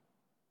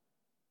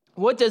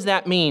 What does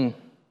that mean?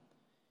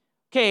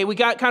 Okay, we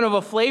got kind of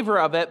a flavor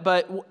of it,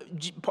 but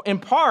in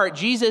part,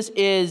 Jesus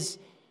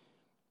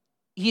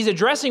he's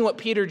addressing what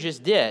Peter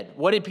just did.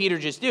 What did Peter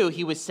just do?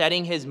 He was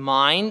setting his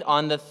mind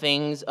on the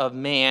things of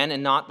man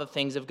and not the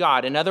things of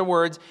God. In other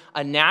words,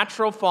 a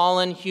natural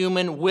fallen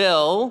human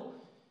will,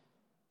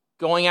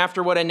 going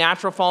after what a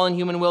natural fallen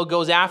human will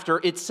goes after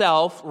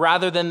itself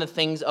rather than the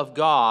things of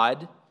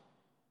God.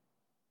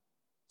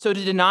 So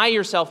to deny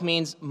yourself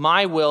means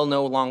my will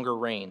no longer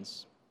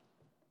reigns.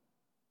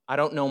 I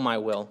don't know my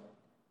will.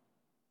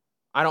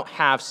 I don't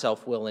have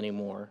self-will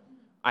anymore.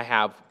 I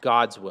have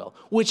God's will,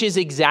 which is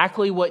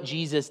exactly what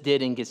Jesus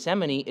did in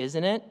Gethsemane,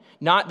 isn't it?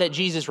 Not that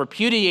Jesus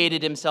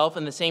repudiated himself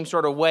in the same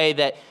sort of way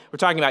that we're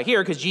talking about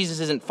here, because Jesus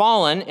isn't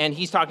fallen, and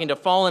he's talking to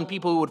fallen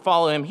people who would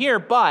follow him here,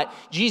 but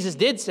Jesus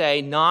did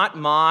say, not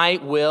my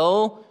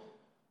will,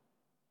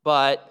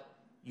 but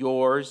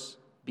yours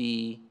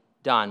be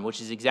done,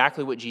 which is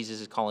exactly what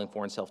Jesus is calling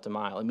for in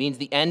self-denial. It means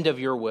the end of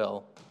your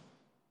will,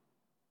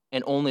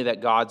 and only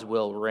that God's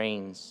will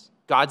reigns.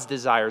 God's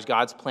desires,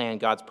 God's plan,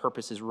 God's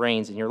purposes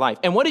reigns in your life.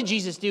 And what did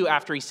Jesus do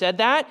after he said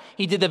that?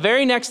 He did the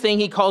very next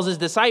thing he calls his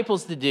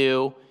disciples to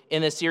do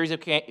in this series of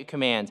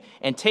commands,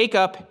 and take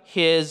up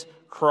his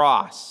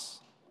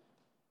cross.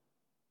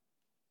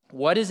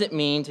 What does it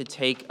mean to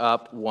take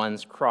up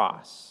one's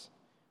cross?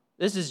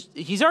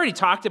 He's already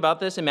talked about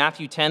this in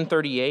Matthew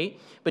 10:38,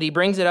 but he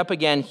brings it up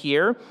again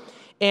here.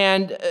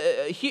 And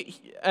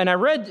I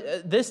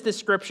read this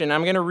description.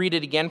 I'm going to read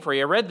it again for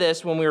you. I read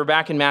this when we were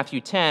back in Matthew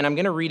 10. I'm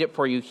going to read it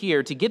for you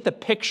here to get the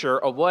picture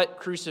of what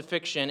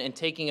crucifixion and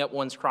taking up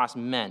one's cross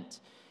meant.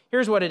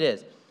 Here's what it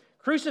is.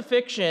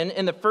 Crucifixion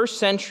in the first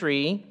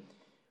century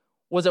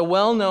was a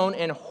well-known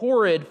and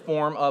horrid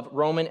form of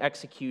Roman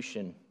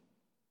execution.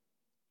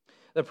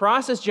 The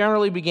process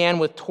generally began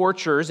with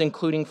tortures,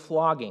 including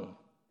flogging.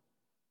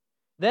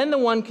 Then the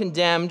one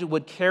condemned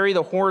would carry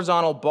the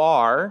horizontal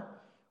bar,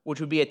 which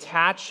would be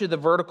attached to the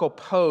vertical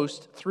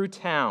post, through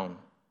town,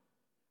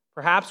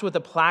 perhaps with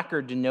a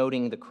placard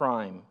denoting the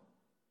crime.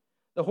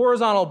 The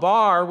horizontal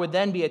bar would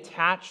then be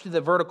attached to the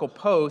vertical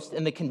post,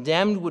 and the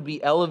condemned would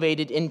be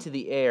elevated into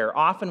the air,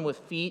 often with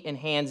feet and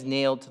hands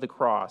nailed to the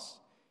cross.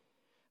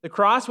 The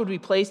cross would be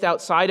placed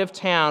outside of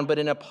town, but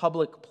in a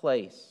public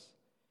place.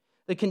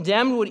 The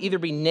condemned would either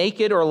be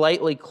naked or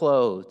lightly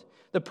clothed.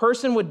 The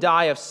person would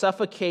die of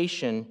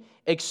suffocation,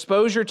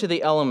 exposure to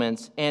the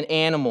elements and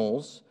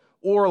animals,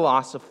 or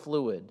loss of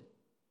fluid.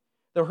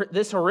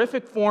 This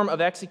horrific form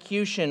of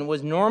execution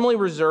was normally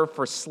reserved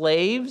for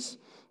slaves,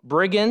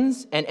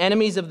 brigands, and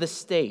enemies of the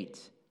state,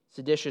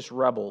 seditious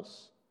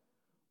rebels.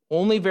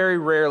 Only very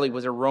rarely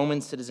was a Roman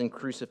citizen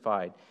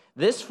crucified.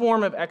 This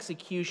form of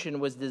execution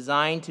was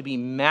designed to be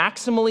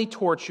maximally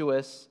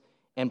tortuous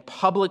and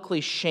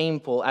publicly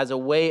shameful as a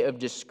way of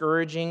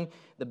discouraging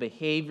the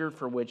behavior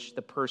for which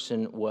the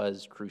person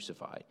was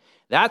crucified.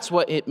 That's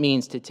what it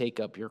means to take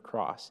up your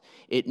cross.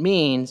 It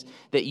means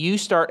that you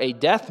start a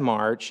death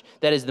march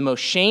that is the most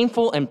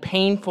shameful and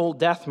painful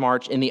death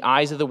march in the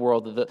eyes of the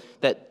world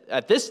that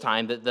at this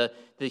time that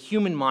the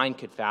human mind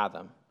could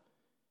fathom.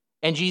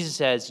 And Jesus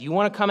says, you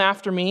want to come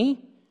after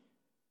me?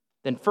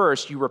 Then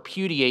first you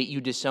repudiate, you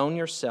disown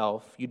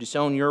yourself, you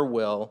disown your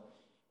will,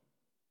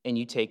 and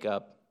you take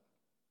up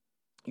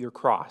your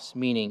cross,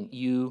 meaning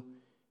you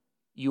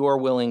are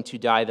willing to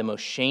die the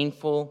most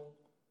shameful,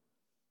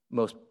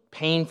 most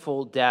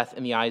painful death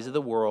in the eyes of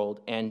the world.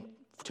 And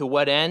to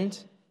what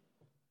end?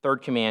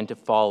 Third command, to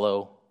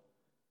follow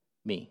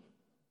me.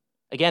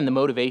 Again, the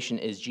motivation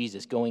is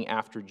Jesus, going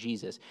after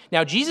Jesus.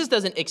 Now, Jesus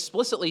doesn't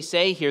explicitly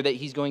say here that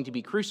he's going to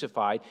be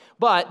crucified,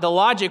 but the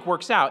logic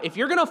works out. If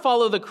you're going to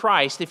follow the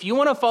Christ, if you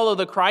want to follow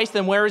the Christ,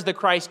 then where is the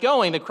Christ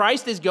going? The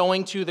Christ is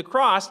going to the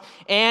cross,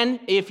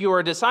 and if you're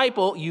a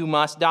disciple, you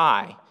must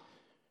die.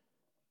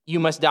 You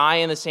must die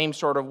in the same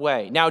sort of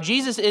way. Now,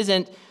 Jesus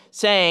isn't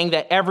saying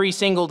that every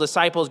single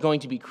disciple is going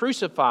to be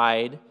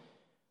crucified,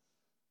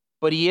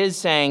 but he is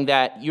saying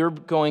that you're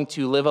going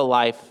to live a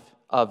life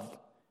of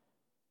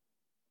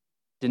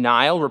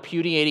denial,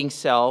 repudiating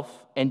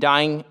self, and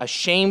dying a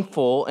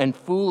shameful and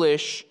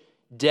foolish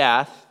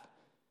death,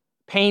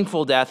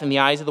 painful death in the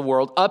eyes of the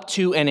world, up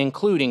to and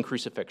including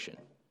crucifixion.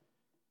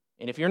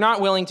 And if you're not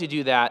willing to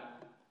do that,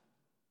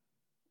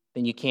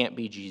 then you can't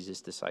be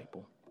Jesus'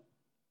 disciple.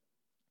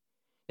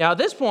 Now, at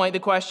this point, the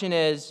question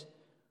is,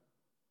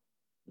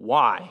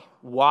 why?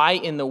 Why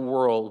in the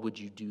world would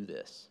you do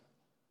this?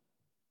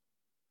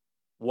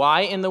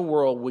 Why in the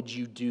world would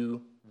you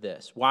do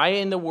this? Why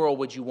in the world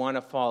would you want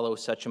to follow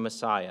such a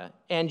Messiah?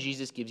 And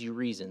Jesus gives you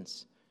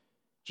reasons.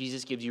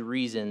 Jesus gives you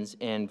reasons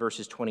in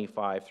verses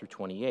 25 through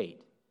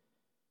 28.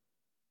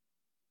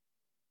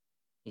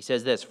 He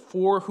says this,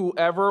 for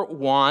whoever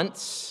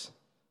wants,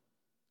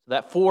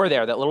 that for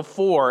there, that little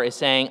for is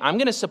saying, I'm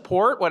going to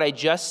support what I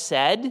just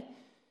said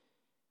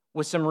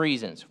with some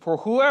reasons. For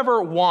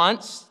whoever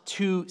wants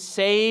to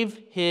save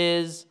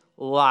his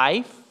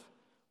life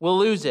will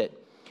lose it.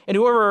 And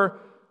whoever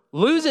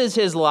loses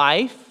his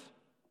life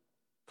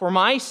for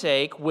my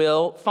sake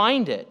will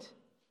find it.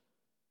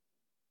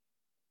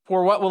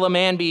 For what will a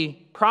man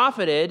be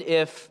profited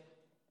if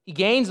he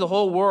gains the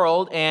whole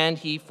world and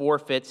he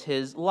forfeits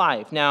his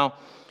life? Now,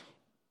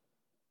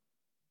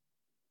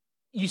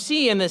 you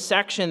see in this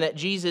section that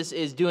Jesus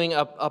is doing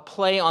a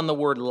play on the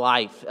word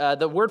life.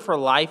 The word for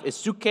life is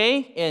suke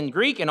in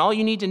Greek, and all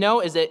you need to know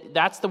is that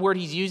that's the word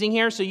he's using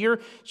here. So your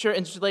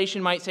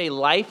translation might say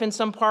life in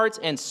some parts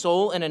and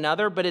soul in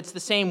another, but it's the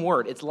same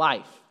word. It's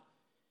life.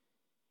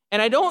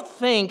 And I don't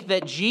think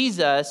that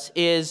Jesus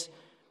is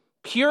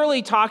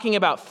purely talking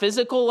about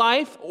physical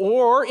life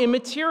or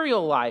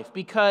immaterial life,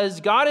 because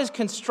God has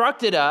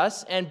constructed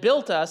us and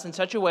built us in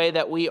such a way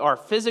that we are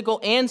physical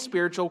and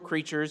spiritual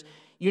creatures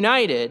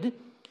united.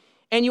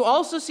 And you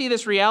also see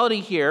this reality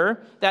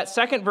here, that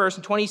second verse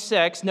in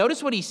 26.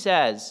 Notice what he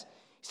says.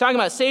 He's talking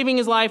about saving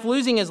his life,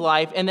 losing his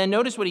life, and then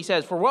notice what he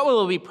says. For what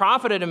will it be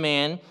profited a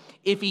man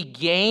if he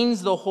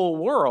gains the whole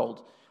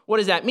world? What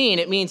does that mean?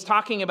 It means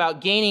talking about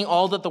gaining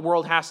all that the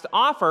world has to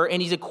offer,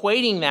 and he's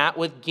equating that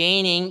with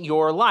gaining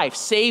your life,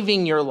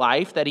 saving your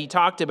life that he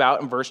talked about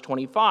in verse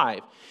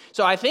 25.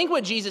 So I think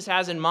what Jesus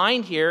has in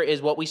mind here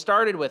is what we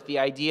started with, the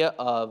idea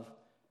of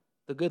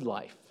the good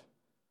life.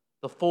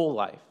 The full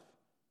life,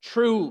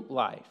 true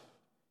life,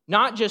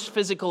 not just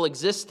physical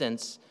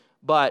existence,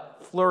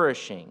 but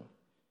flourishing.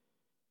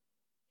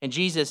 And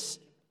Jesus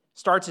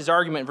starts his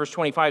argument in verse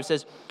 25,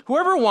 says,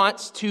 whoever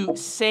wants to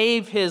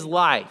save his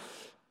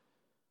life.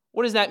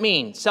 What does that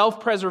mean?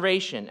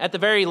 Self-preservation. At the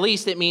very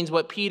least, it means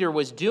what Peter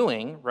was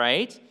doing,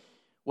 right?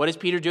 What is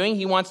Peter doing?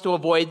 He wants to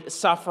avoid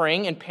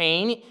suffering and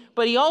pain,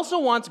 but he also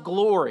wants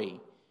glory.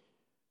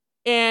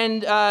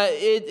 And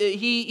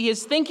he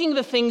is thinking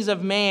the things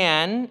of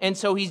man, and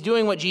so he's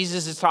doing what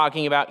Jesus is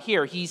talking about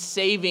here. He's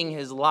saving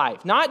his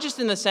life. Not just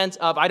in the sense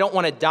of, I don't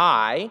want to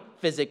die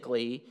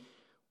physically,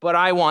 but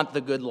I want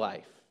the good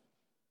life.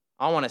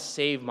 I want to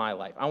save my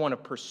life. I want to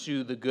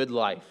pursue the good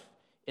life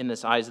in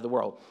this eyes of the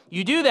world.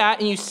 You do that,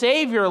 and you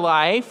save your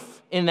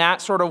life in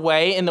that sort of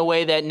way, in the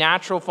way that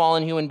natural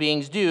fallen human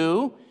beings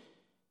do,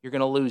 you're going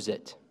to lose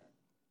it.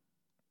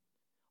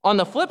 On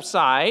the flip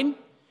side,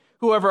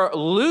 whoever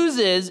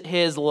loses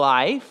his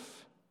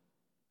life,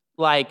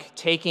 like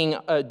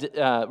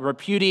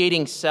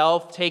repudiating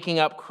self, taking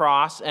up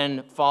cross,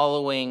 and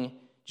following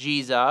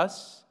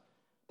Jesus,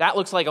 that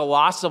looks like a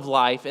loss of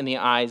life in the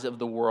eyes of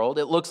the world.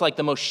 It looks like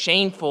the most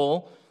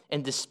shameful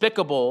and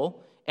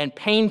despicable and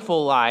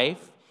painful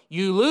life.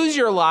 You lose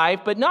your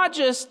life, but not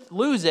just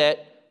lose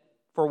it,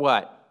 for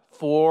what?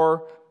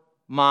 For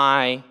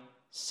my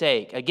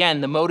sake.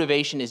 Again, the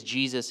motivation is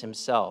Jesus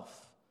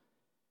himself.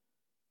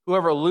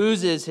 Whoever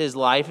loses his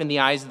life in the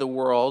eyes of the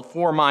world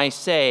for my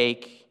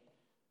sake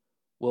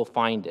will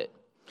find it.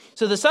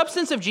 So the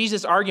substance of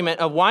Jesus' argument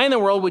of why in the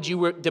world would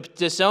you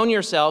disown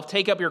yourself,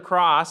 take up your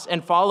cross,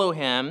 and follow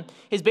him,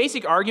 his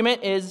basic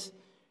argument is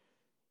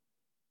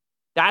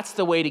that's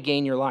the way to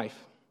gain your life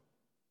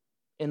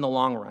in the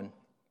long run.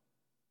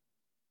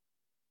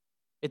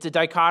 It's a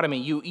dichotomy.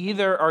 You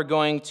either are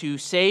going to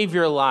save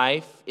your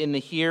life in the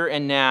here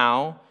and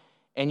now,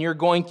 and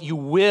you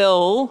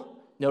will,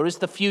 notice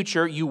the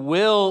future, you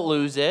will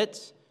lose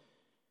it,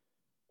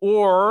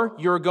 or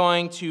you're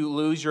going to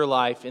lose your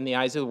life in the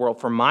eyes of the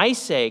world for my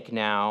sake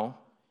now,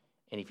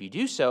 and if you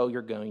do so,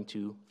 you're going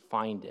to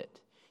find it.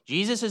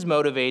 Jesus is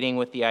motivating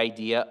with the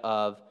idea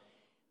of,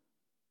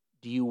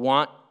 do you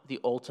want the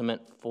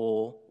ultimate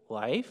full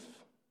life?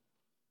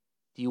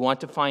 Do you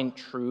want to find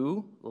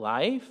true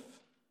life?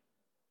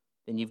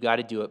 Then you've got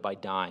to do it by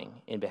dying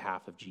in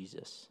behalf of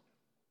Jesus.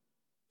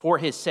 For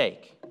his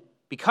sake.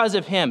 Because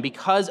of him.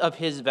 Because of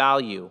his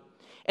value.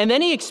 And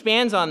then he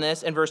expands on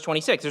this in verse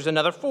 26. There's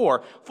another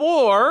for.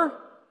 For,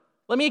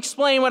 let me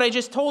explain what I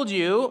just told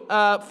you.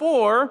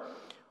 For,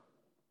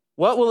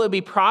 what will it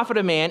be profit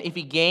a man if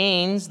he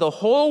gains the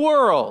whole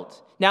world?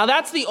 Now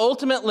that's the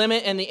ultimate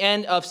limit and the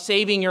end of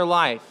saving your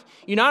life.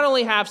 You not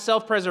only have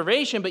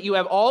self-preservation, but you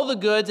have all the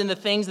goods and the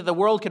things that the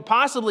world could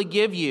possibly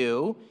give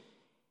you.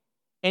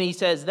 And he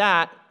says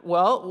that,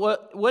 well,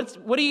 what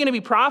are you going to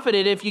be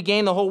profited if you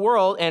gain the whole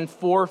world and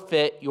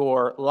forfeit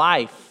your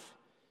life?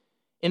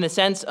 In the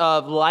sense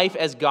of life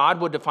as God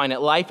would define it,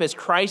 life as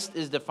Christ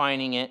is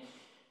defining it.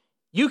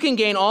 You can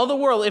gain all the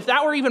world, if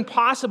that were even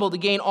possible, to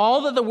gain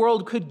all that the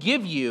world could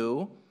give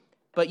you,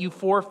 but you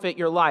forfeit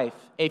your life.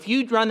 If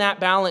you run that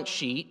balance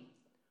sheet,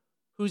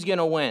 who's going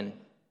to win?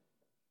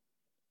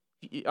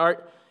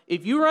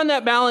 If you run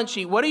that balance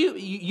sheet, what do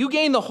you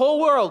gain the whole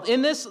world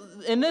in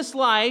this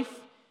life?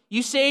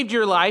 You saved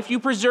your life,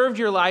 you preserved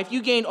your life,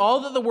 you gained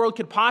all that the world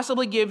could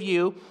possibly give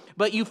you,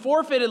 but you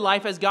forfeited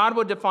life as God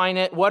would define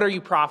it. What are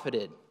you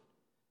profited?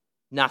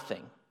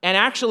 Nothing. and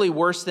actually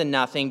worse than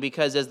nothing,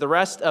 because as the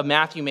rest of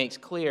Matthew makes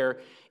clear,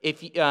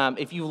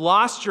 if you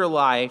lost your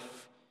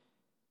life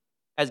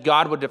as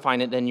God would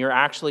define it, then you're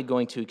actually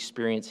going to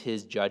experience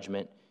his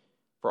judgment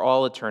for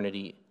all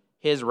eternity,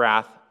 his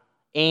wrath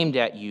aimed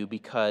at you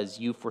because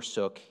you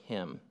forsook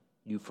him.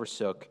 You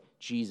forsook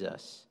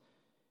Jesus.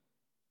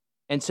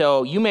 And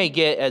so you may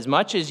get as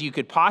much as you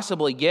could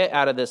possibly get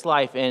out of this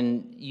life,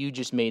 and you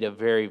just made a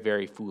very,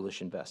 very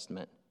foolish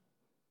investment.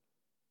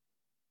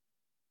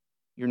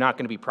 You're not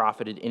going to be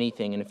profited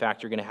anything, and in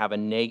fact, you're going to have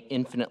an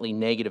infinitely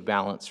negative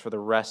balance for the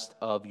rest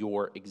of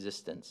your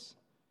existence.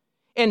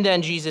 And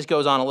then Jesus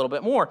goes on a little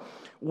bit more.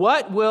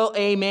 What will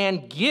a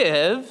man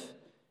give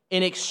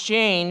in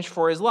exchange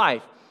for his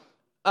life?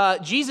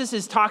 Jesus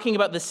is talking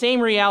about the same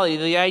reality,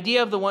 the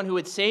idea of the one who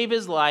would save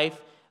his life,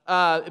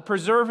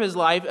 preserve his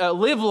life,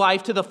 live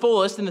life to the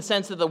fullest in the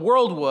sense that the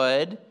world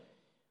would.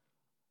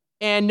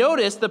 And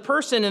notice the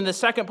person in the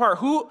second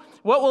part,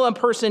 what will a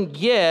person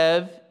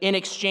give in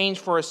exchange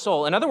for a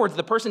soul? In other words,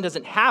 the person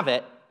doesn't have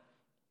it.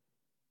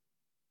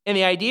 And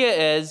the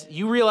idea is,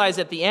 you realize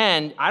at the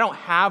end, I don't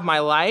have my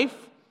life,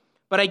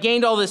 but I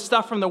gained all this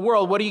stuff from the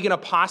world. What are you going to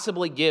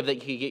possibly give that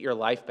you could get your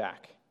life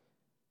back?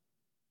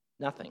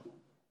 Nothing.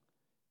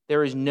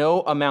 There is no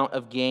amount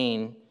of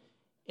gain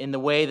in the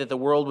way that the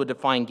world would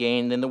define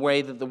gain, in the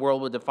way that the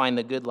world would define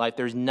the good life.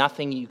 There's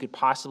nothing you could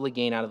possibly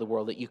gain out of the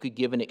world that you could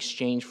give in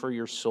exchange for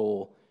your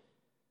soul.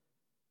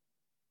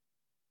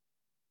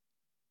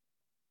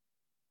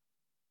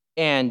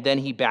 And then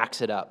he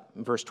backs it up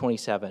in verse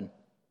 27.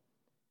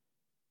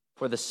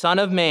 For the Son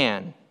of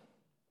Man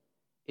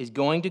is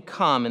going to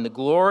come in the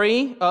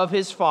glory of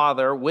his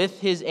Father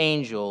with his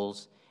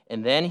angels,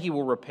 and then he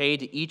will repay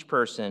to each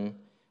person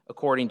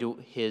according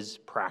to his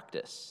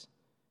practice.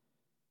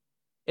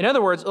 In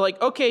other words,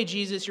 okay,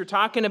 Jesus, you're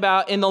talking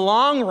about in the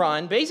long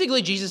run.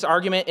 Basically, Jesus'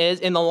 argument is,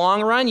 in the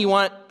long run, you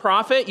want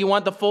profit, you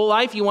want the full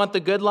life, you want the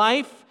good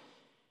life,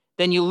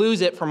 then you lose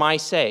it for my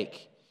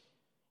sake.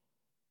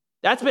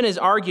 That's been his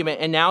argument,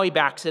 and now he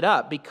backs it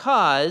up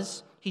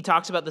because he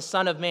talks about the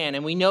Son of Man,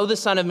 and we know the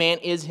Son of Man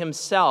is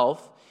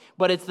himself,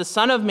 but it's the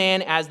Son of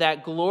Man as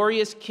that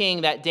glorious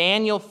king, that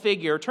Daniel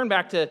figure. Turn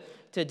back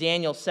to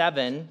Daniel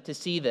 7 to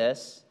see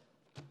this.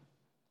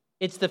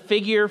 It's the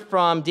figure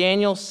from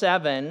Daniel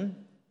 7.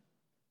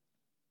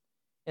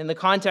 In the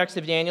context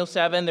of Daniel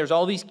 7, there's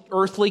all these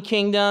earthly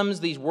kingdoms,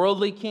 these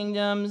worldly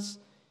kingdoms,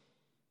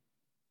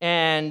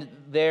 and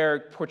they're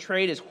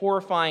portrayed as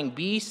horrifying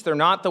beasts. They're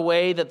not the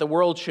way that the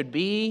world should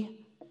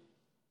be.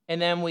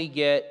 And then we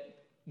get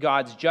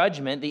God's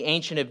judgment. The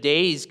Ancient of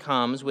Days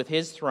comes with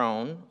his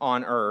throne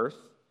on earth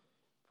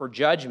for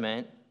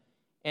judgment.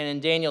 And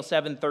in Daniel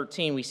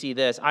 7:13, we see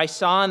this. I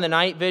saw in the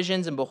night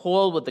visions, and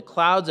behold, with the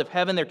clouds of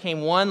heaven there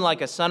came one like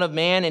a son of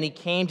man, and he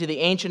came to the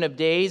Ancient of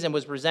Days and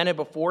was presented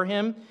before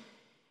him.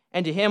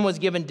 And to him was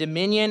given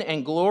dominion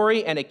and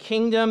glory and a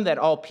kingdom that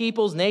all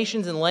peoples,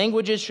 nations, and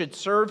languages should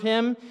serve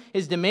him.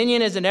 His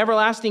dominion is an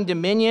everlasting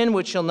dominion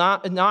which shall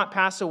not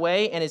pass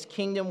away, and his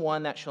kingdom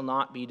one that shall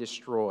not be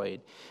destroyed.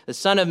 The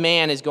Son of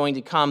Man is going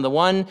to come, the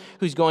one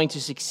who's going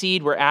to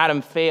succeed where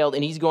Adam failed,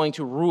 and he's going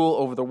to rule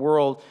over the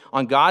world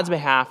on God's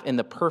behalf in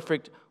the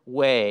perfect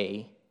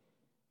way.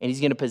 And he's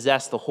going to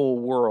possess the whole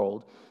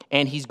world,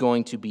 and he's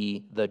going to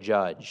be the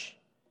judge.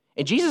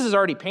 And Jesus has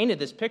already painted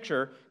this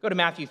picture. Go to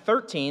Matthew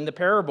 13, the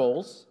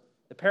parables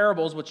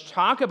which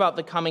talk about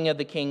the coming of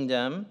the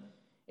kingdom.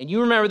 And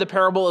you remember the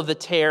parable of the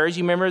tares.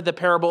 You remember the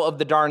parable of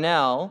the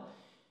darnel.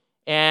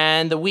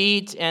 And the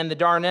wheat and the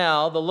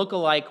darnel, the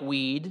look-alike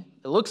weed.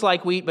 It looks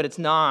like wheat, but it's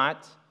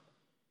not.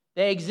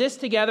 They exist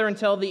together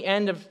until the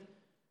end of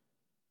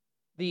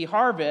the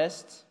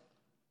harvest.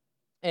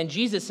 And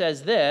Jesus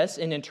says this,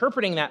 in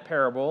interpreting that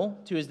parable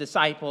to his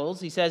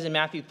disciples, he says in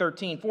Matthew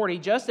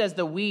 13:40, just as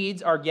the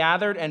weeds are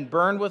gathered and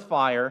burned with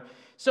fire,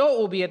 so it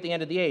will be at the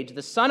end of the age.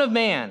 The Son of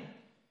Man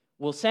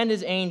will send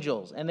his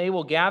angels, and they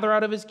will gather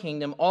out of his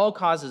kingdom all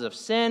causes of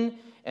sin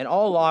and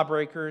all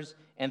lawbreakers,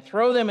 and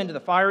throw them into the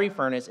fiery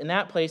furnace. In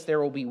that place there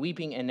will be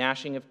weeping and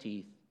gnashing of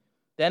teeth.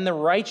 Then the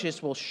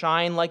righteous will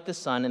shine like the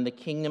sun in the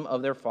kingdom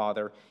of their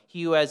Father.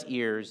 He who has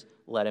ears,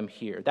 let him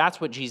hear. That's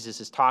what Jesus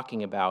is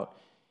talking about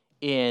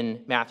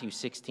in Matthew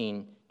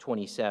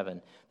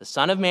 16:27. The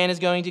Son of Man is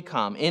going to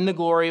come in the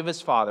glory of his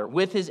Father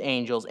with his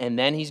angels, and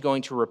then he's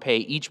going to repay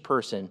each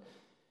person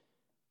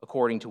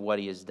according to what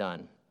he has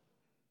done.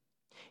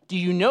 Do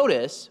you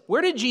notice,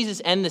 where did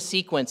Jesus end the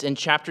sequence in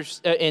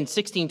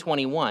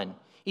 16:21?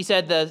 He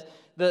said the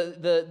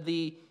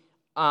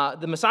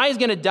Messiah is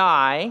going to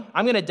die,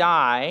 I'm going to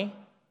die,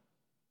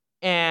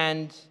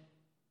 and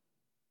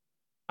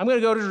I'm going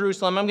to go to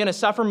Jerusalem. I'm going to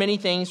suffer many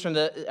things from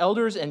the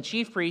elders and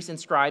chief priests and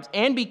scribes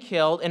and be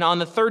killed, and on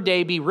the third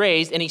day be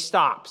raised, and he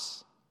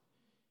stops.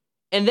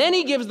 And then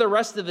he gives the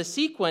rest of the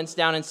sequence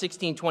down in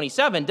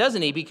 16:27,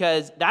 doesn't he?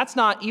 Because that's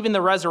not, even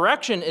the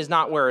resurrection is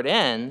not where it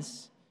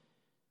ends.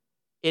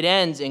 It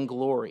ends in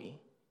glory.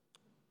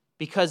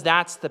 Because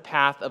that's the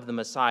path of the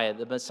Messiah.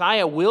 The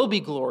Messiah will be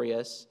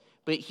glorious,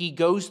 but he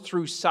goes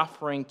through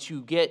suffering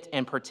to get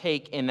and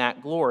partake in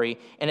that glory.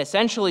 And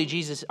essentially,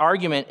 Jesus'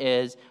 argument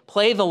is,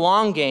 play the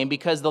long game,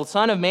 because the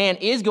Son of Man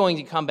is going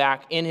to come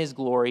back in his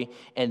glory,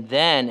 and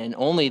then, and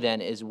only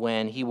then, is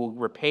when he will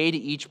repay to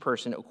each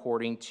person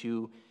according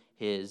to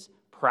his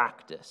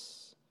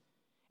practice.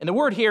 And the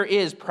word here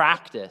is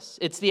practice.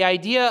 It's the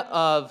idea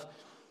of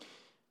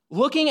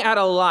looking at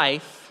a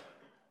life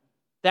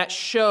that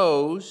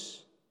shows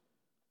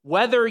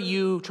whether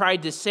you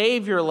tried to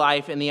save your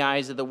life in the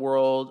eyes of the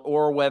world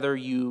or whether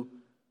you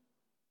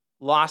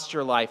lost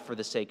your life for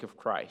the sake of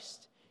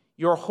Christ.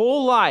 Your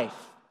whole life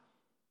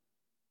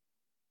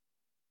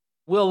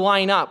will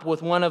line up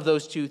with one of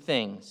those two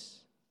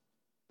things.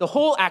 The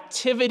whole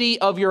activity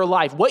of your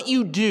life, what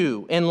you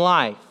do in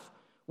life,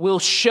 will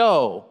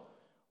show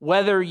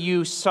whether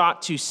you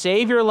sought to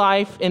save your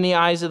life in the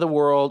eyes of the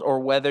world or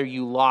whether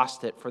you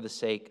lost it for the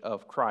sake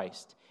of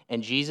Christ.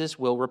 And Jesus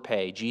will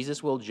repay,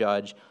 Jesus will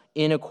judge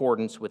in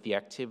accordance with the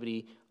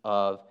activity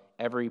of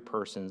every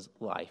person's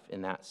life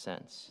in that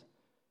sense.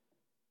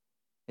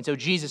 And so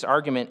Jesus'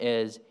 argument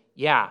is,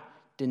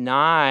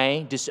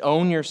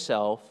 disown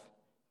yourself,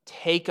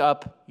 take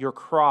up your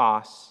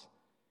cross,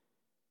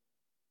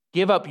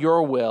 give up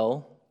your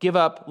will, give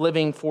up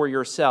living for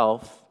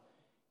yourself,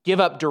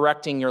 give up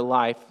directing your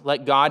life,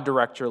 let God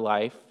direct your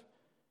life,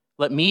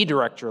 let me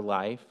direct your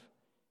life,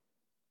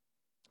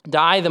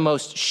 die the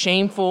most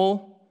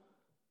shameful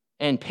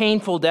and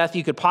painful death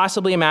you could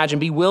possibly imagine,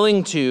 be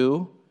willing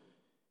to,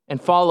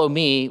 and follow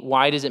me.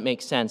 Why does it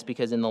make sense?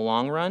 Because in the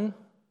long run,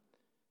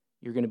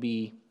 you're going to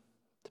be,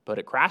 to put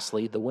it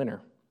crassly, the winner.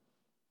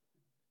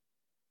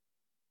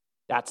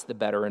 That's the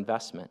better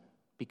investment,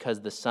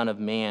 because the Son of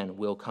Man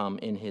will come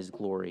in his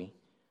glory.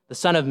 The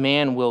Son of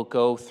Man will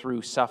go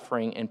through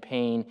suffering and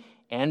pain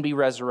and be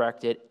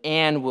resurrected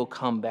and will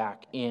come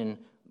back in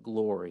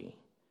glory.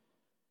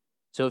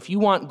 So if you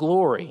want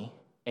glory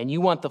and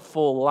you want the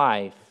full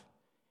life,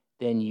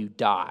 then you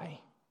die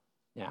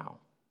now.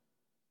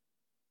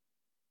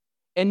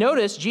 And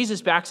notice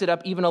Jesus backs it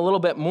up even a little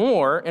bit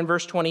more in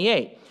verse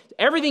 28.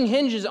 Everything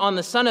hinges on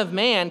the Son of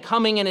Man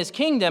coming in his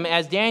kingdom,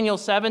 as Daniel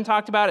 7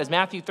 talked about, as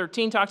Matthew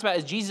 13 talks about,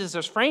 as Jesus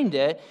has framed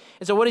it.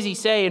 And so what does he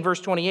say in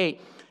verse 28?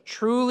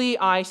 Truly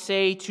I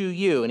say to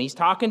you, and he's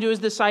talking to his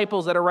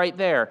disciples that are right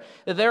there,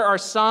 that there are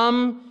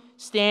some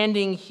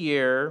standing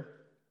here,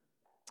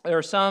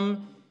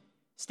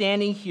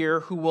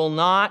 who will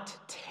not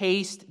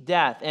taste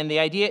death. And the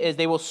idea is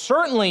they will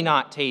certainly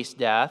not taste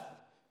death.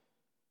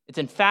 It's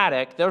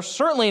emphatic. They'll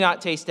certainly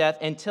not taste death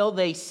until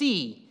they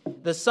see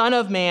the Son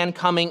of Man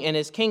coming in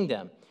his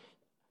kingdom.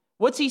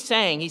 What's he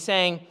saying? He's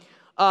saying,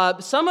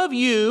 some of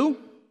you,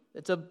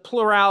 it's a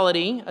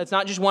plurality, it's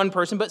not just one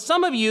person, but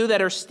some of you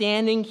that are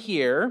standing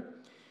here,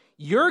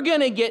 you're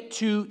going to get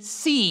to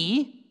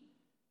see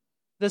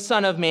the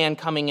Son of Man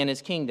coming in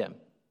his kingdom.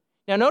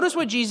 Now, notice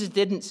what Jesus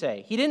didn't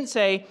say. He didn't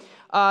say,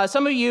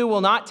 some of you will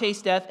not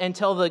taste death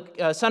until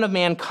the Son of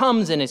Man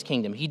comes in his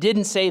kingdom. He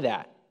didn't say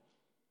that.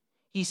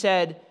 He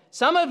said,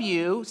 some of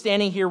you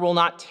standing here will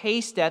not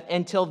taste death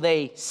until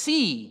they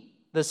see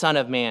the Son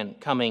of Man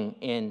coming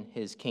in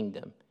his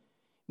kingdom.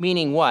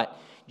 Meaning what?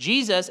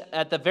 Jesus,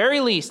 at the very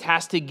least,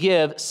 has to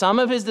give some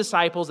of his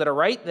disciples that are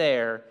right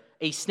there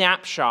a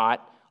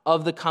snapshot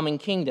of the coming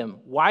kingdom.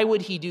 Why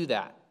would he do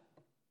that?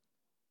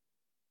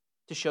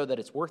 To show that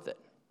it's worth it.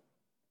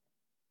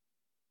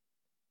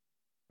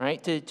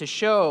 Right? To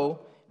show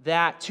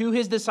that to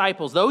his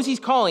disciples, those he's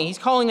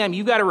calling them,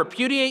 you got to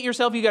repudiate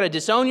yourself, you got to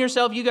disown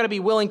yourself, you got to be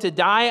willing to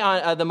die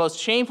on the most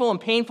shameful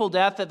and painful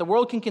death that the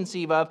world can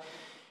conceive of,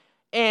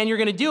 and you're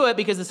going to do it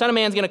because the Son of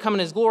Man's going to come in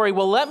his glory.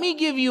 Well, let me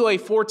give you a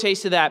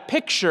foretaste of that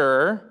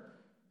picture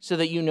so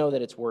that you know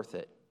that it's worth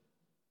it.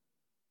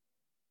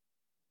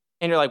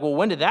 And you're like, well,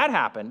 when did that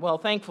happen? Well,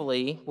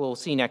 thankfully, we'll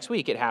see next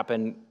week, it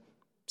happened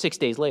 6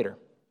 days later.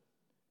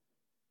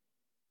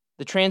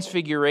 The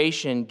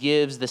transfiguration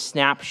gives the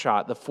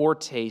snapshot, the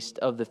foretaste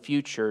of the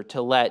future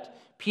to let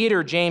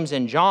Peter, James,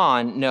 and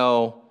John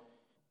know,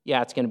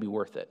 yeah, it's going to be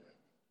worth it.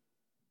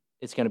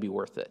 It's going to be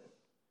worth it.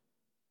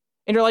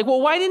 And you're like, well,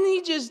 why didn't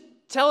he just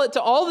tell it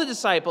to all the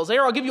disciples?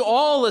 Here, I'll give you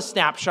all a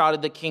snapshot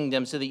of the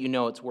kingdom so that you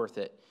know it's worth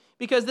it.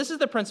 Because this is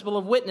the principle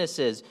of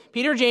witnesses.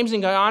 Peter, James,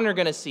 and John are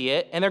going to see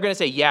it, and they're going to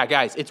say, yeah,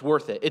 guys, it's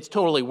worth it. It's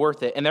totally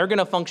worth it. And they're going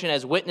to function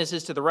as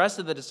witnesses to the rest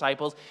of the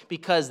disciples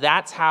because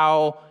that's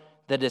how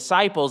the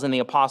disciples and the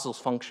apostles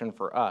function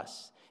for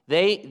us.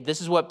 This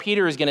is what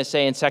Peter is going to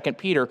say in 2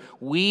 Peter.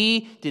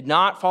 We did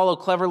not follow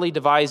cleverly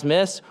devised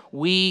myths.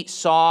 We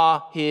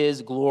saw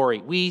his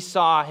glory. We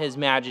saw his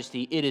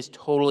majesty. It is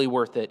totally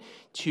worth it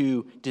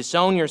to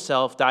disown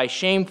yourself, die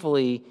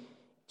shamefully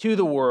to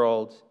the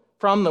world,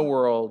 from the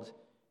world,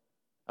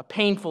 a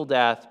painful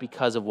death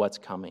because of what's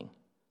coming.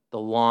 The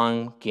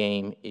long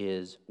game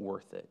is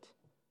worth it.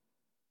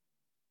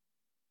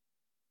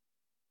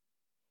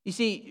 You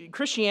see,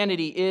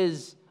 Christianity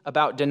is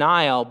about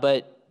denial,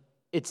 but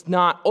it's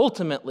not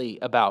ultimately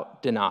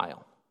about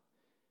denial.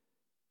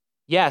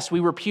 Yes, we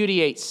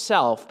repudiate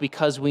self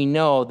because we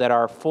know that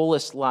our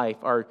fullest life,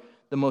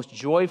 the most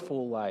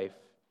joyful life,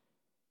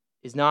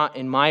 is not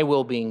in my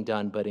will being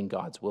done, but in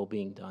God's will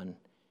being done.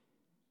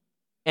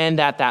 And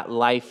that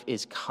life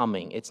is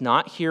coming. It's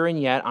not here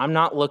and yet. I'm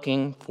not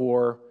looking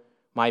for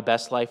my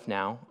best life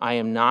now. I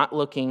am not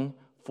looking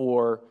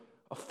for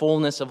a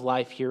fullness of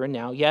life here and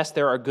now. Yes,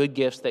 there are good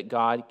gifts that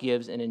God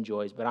gives and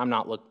enjoys, but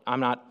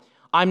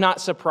I'm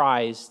not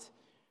surprised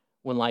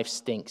when life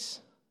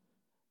stinks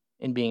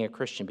in being a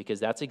Christian, because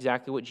that's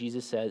exactly what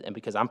Jesus said, and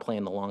because I'm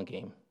playing the long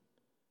game.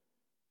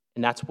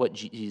 And that's what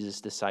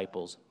Jesus'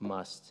 disciples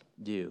must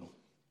do.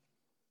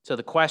 So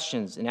the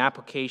questions and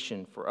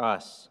application for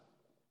us: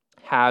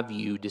 have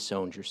you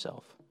disowned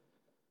yourself?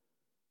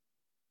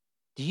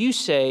 Do you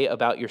say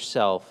about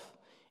yourself,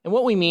 and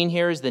what we mean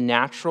here is the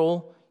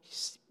natural,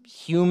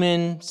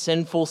 human,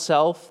 sinful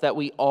self that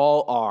we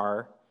all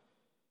are,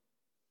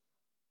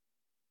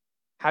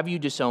 have you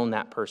disowned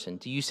that person?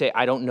 Do you say,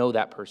 I don't know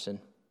that person?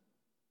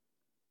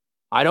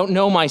 I don't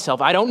know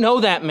myself. I don't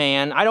know that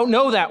man. I don't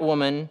know that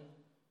woman.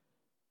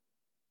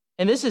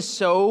 And this is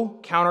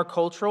so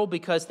countercultural,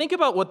 because think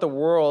about what the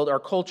world, our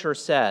culture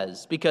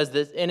says.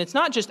 And it's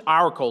not just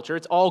our culture,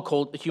 it's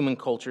all human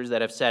cultures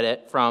that have said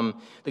it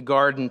from the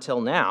garden till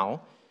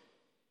now.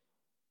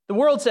 The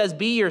world says,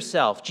 be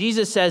yourself.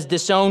 Jesus says,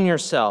 disown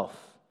yourself.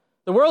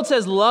 The world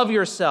says, love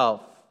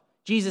yourself.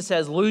 Jesus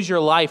says, lose your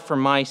life for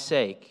my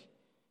sake.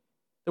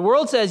 The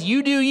world says,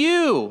 you do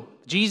you.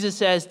 Jesus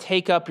says,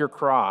 take up your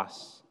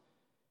cross.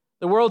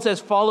 The world says,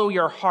 follow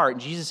your heart.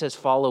 Jesus says,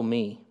 follow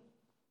me.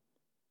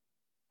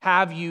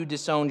 Have you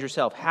disowned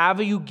yourself?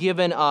 Have you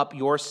given up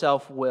your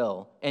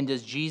self-will? And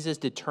does Jesus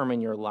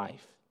determine your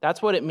life?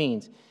 That's what it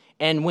means.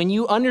 And when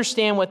you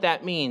understand what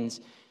that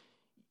means,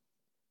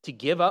 to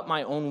give up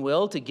my own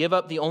will, to give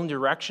up the own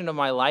direction of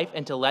my life,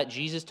 and to let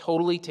Jesus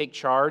totally take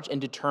charge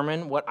and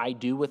determine what I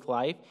do with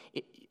life,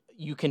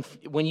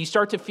 when you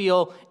start to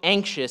feel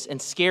anxious and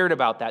scared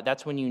about that,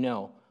 that's when you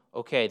know,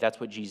 okay, that's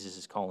what Jesus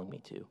is calling me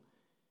to.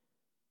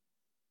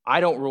 I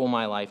don't rule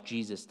my life,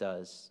 Jesus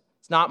does.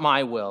 It's not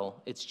my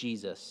will, it's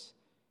Jesus.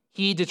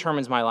 He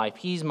determines my life.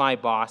 He's my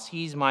boss.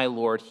 He's my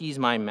Lord. He's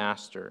my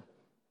master.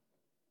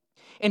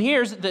 And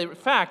here's the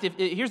fact,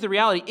 here's the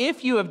reality.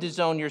 If you have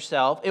disowned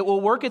yourself, it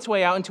will work its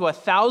way out into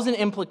 1,000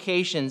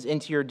 implications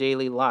into your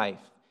daily life.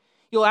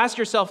 You'll ask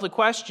yourself the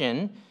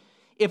question,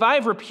 if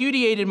I've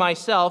repudiated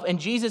myself and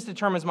Jesus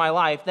determines my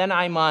life, then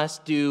I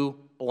must do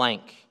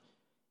blank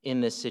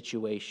in this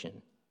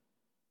situation.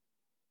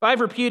 If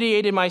I've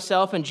repudiated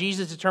myself and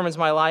Jesus determines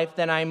my life,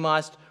 then I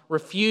must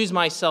refuse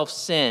myself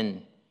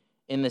sin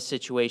in this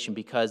situation,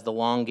 because the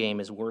long game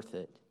is worth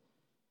it.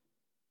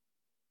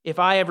 If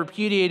I have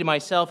repudiated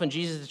myself and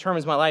Jesus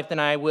determines my life, then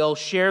I will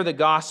share the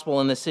gospel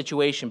in this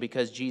situation,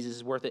 because Jesus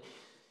is worth it.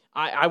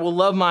 I will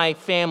love my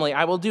family.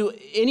 I will do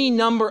any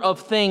number of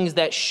things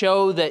that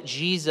show that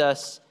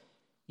Jesus,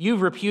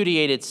 you've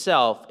repudiated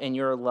self and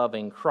you're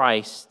loving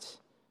Christ,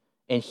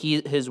 and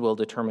his will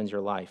determines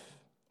your life.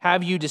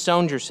 Have you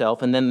disowned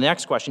yourself? And then the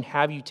next question,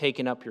 have you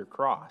taken up your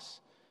cross?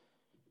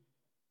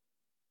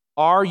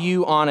 Are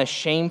you on a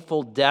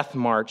shameful death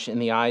march in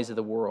the eyes of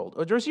the world?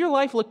 Or does your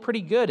life look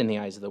pretty good in the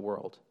eyes of the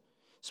world?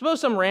 Suppose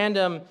some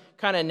random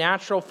kind of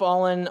natural,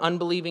 fallen,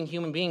 unbelieving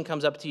human being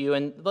comes up to you,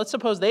 and let's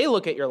suppose they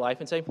look at your life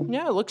and say,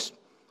 yeah, it looks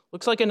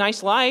like a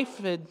nice life,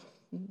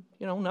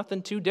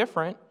 nothing too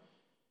different.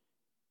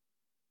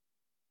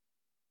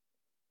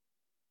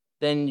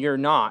 Then you're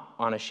not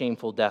on a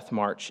shameful death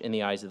march in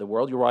the eyes of the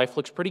world. Your life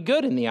looks pretty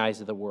good in the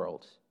eyes of the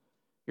world.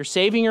 You're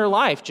saving your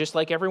life just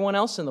like everyone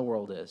else in the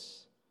world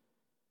is.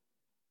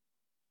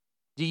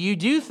 Do you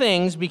do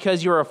things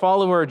because you're a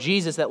follower of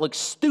Jesus that looks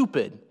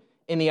stupid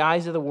in the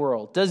eyes of the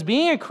world? Does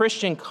being a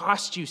Christian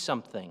cost you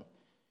something?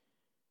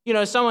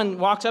 Someone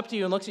walks up to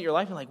you and looks at your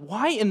life and like,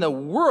 why in the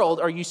world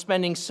are you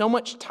spending so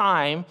much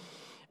time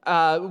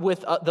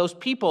with those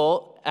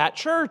people at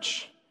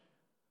church?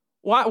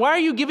 Why are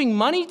you giving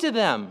money to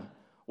them?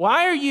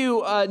 Why are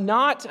you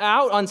not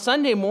out on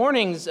Sunday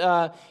mornings,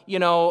 doing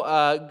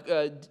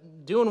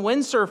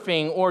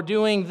windsurfing or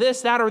doing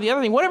this, that, or the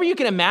other thing? Whatever you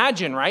can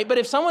imagine, right? But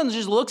if someone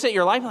just looks at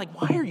your life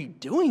like, why are you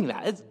doing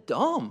that? It's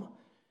dumb.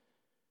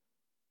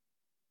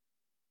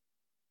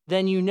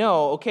 Then you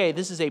know, okay,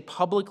 this is a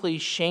publicly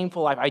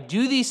shameful life. I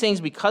do these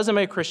things because I'm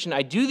a Christian.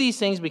 I do these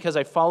things because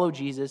I follow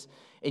Jesus.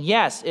 And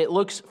yes, it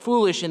looks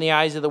foolish in the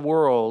eyes of the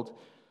world.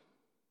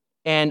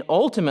 And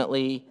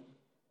ultimately,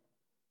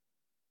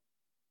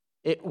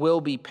 it will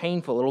be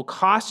painful. It will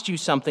cost you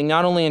something,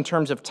 not only in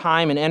terms of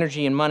time and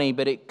energy and money,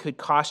 but it could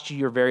cost you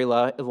your very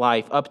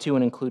life, up to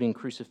and including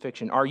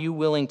crucifixion. Are you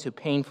willing to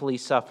painfully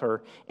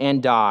suffer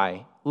and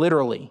die,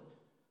 literally,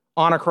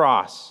 on a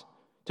cross,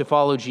 to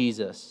follow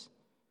Jesus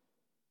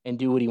and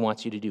do what he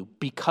wants you to do?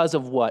 Because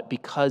of what?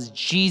 Because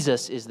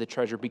Jesus is the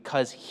treasure,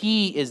 because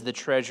he is the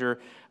treasure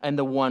and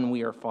the one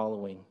we are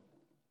following.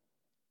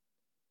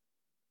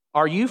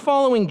 Are you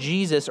following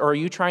Jesus, or are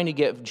you trying to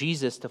get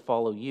Jesus to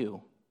follow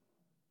you?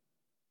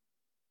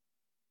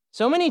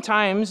 So many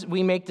times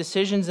we make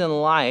decisions in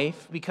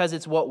life because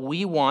it's what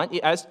we want,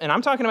 and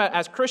I'm talking about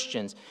as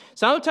Christians.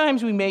 So many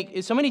times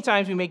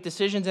we make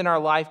decisions in our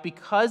life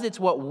because it's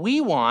what we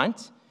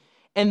want,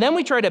 And then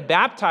we try to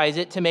baptize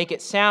it to make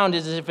it sound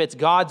as if it's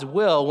God's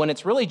will when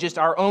it's really just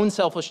our own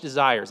selfish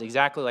desires,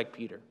 exactly like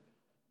Peter.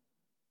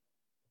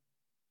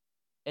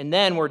 And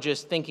then we're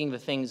just thinking the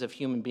things of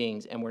human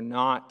beings, and we're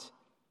not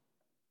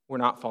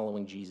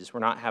following Jesus. We're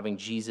not having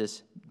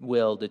Jesus'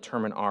 will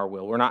determine our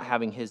will. We're not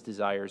having his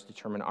desires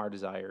determine our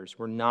desires.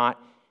 We're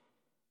not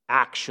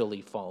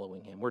actually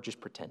following him. We're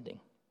just pretending.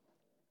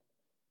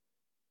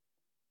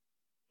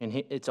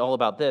 And it's all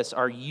about this.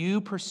 Are you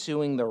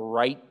pursuing the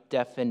right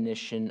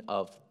definition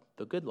of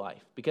the good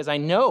life? Because I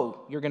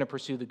know you're going to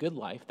pursue the good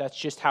life. That's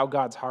just how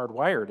God's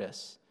hardwired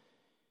us.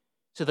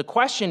 So the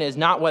question is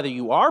not whether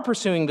you are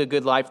pursuing the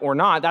good life or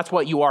not. That's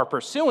what you are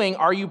pursuing.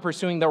 Are you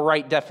pursuing the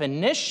right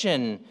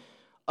definition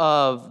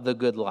of the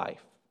good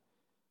life?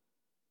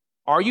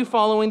 Are you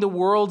following the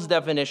world's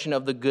definition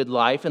of the good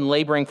life and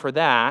laboring for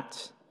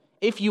that?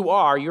 If you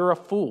are, you're a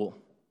fool.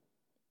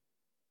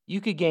 You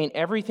could gain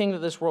everything that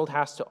this world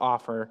has to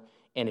offer,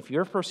 and if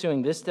you're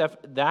pursuing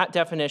that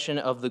definition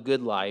of the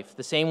good life,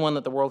 the same one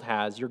that the world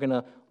has, you're going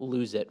to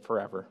lose it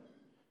forever.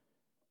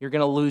 You're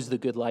going to lose the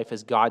good life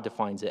as God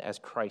defines it, as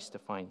Christ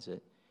defines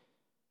it.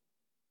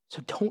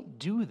 So don't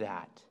do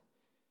that.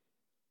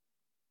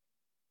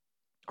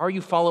 Are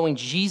you following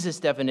Jesus'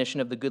 definition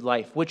of the good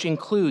life, which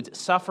includes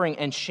suffering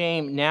and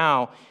shame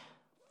now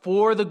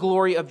for the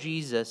glory of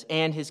Jesus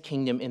and his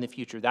kingdom in the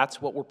future?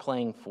 That's what we're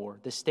playing for.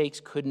 The stakes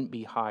couldn't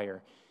be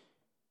higher.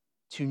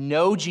 To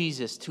know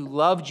Jesus, to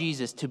love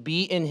Jesus, to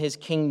be in his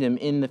kingdom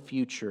in the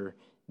future,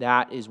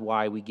 that is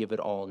why we give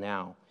it all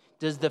now.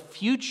 Does the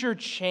future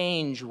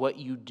change what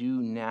you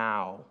do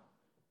now?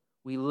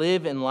 We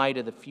live in light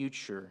of the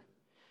future.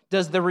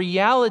 Does the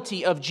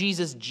reality of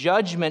Jesus'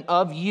 judgment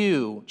of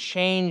you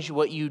change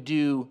what you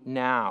do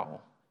now?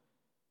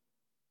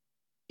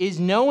 Is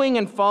knowing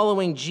and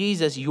following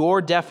Jesus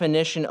your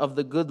definition of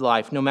the good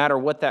life, no matter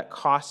what that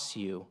costs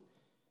you?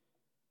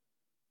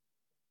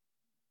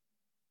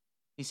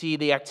 You see,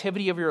 the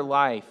activity of your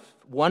life,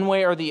 one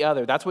way or the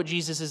other, that's what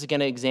Jesus is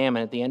going to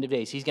examine at the end of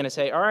days. He's going to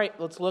say, all right,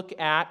 let's look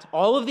at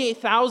all of the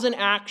 1,000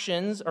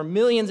 actions or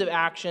millions of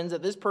actions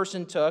that this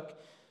person took,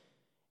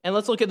 and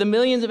let's look at the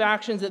millions of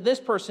actions that this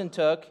person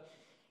took.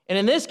 And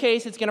in this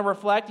case, it's going to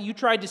reflect you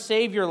tried to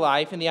save your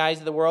life in the eyes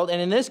of the world.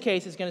 And in this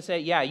case, it's going to say,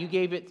 yeah, you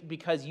gave it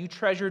because you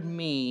treasured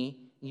me,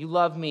 you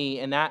love me,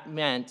 and that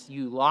meant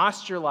you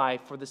lost your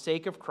life for the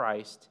sake of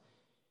Christ,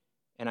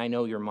 and I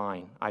know you're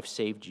mine. I've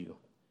saved you.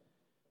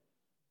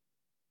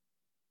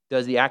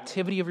 Does the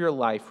activity of your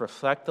life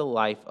reflect the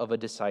life of a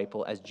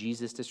disciple as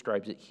Jesus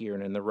describes it here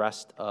and in the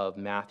rest of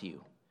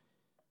Matthew?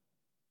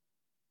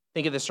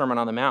 Think of the Sermon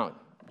on the Mount.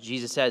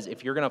 Jesus says,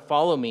 if you're going to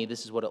follow me,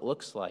 this is what it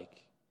looks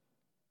like.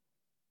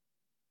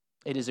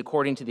 It is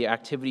according to the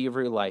activity of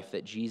your life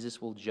that Jesus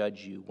will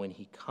judge you when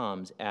he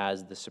comes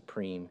as the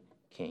supreme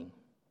king.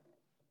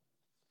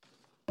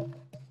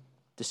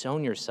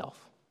 Disown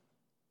yourself.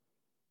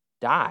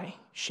 Die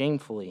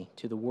shamefully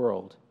to the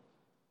world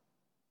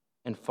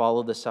and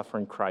follow the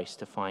suffering Christ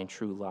to find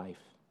true life.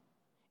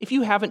 If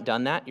you haven't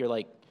done that, you're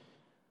like,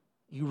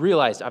 you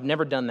realize, I've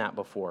never done that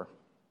before.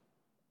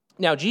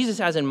 Now, Jesus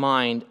has in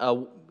mind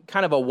a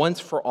kind of a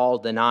once-for-all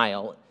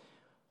denial,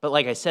 but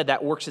like I said,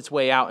 that works its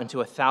way out into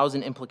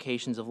 1,000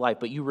 implications of life.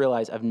 But you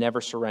realize, I've never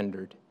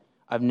surrendered.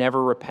 I've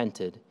never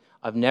repented.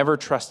 I've never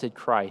trusted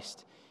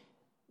Christ.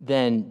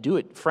 Then do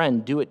it,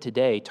 friend, do it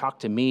today. Talk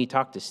to me,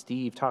 talk to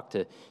Steve, talk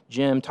to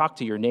Jim, talk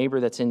to your neighbor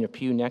that's in your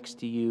pew next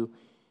to you,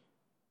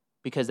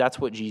 because that's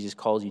what Jesus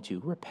calls you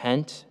to.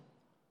 Repent.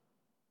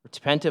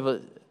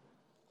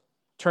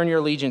 Turn your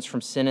allegiance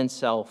from sin and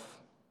self.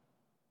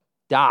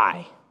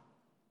 Die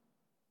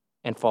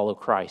and follow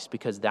Christ,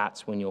 because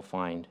that's when you'll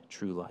find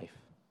true life.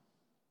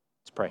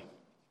 Let's pray.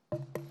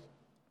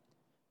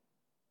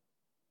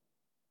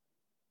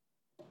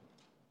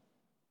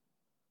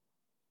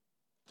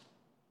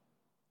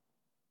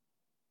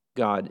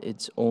 God,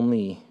 it's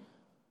only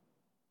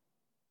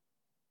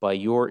by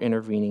your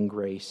intervening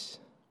grace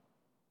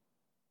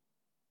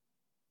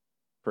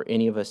for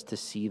any of us to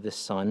see the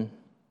Son,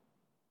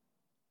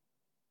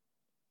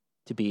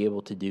 to be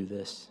able to do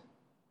this.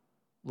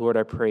 Lord,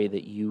 I pray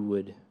that you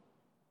would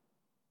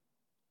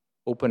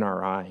open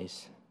our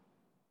eyes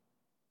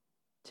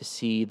to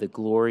see the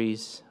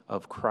glories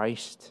of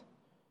Christ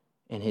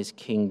and his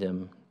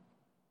kingdom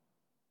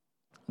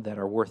that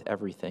are worth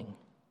everything.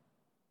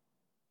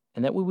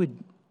 And that we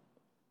would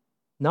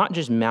not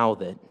just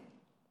mouth it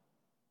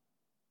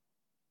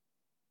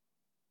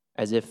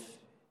as if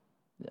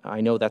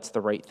I know that's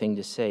the right thing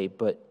to say,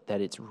 but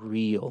that it's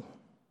real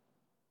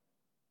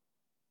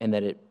and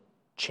that it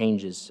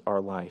changes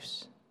our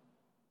lives.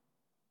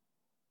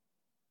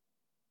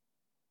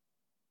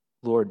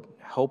 Lord,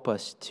 help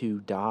us to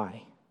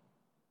die,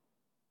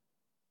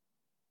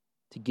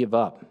 to give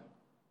up,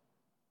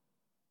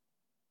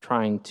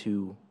 trying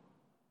to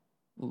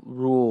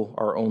rule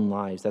our own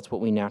lives. That's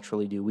what we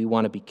naturally do. We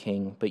want to be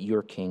king, but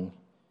you're king.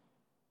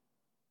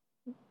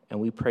 And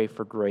we pray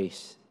for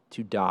grace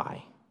to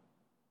die.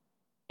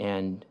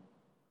 And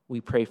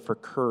we pray for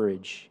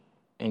courage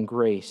and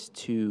grace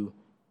to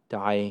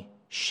die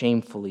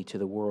shamefully to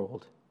the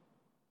world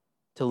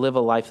to live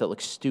a life that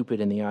looks stupid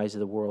in the eyes of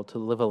the world, to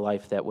live a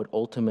life that would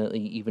ultimately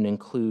even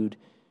include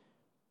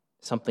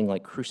something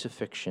like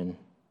crucifixion,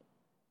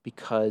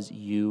 because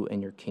you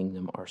and your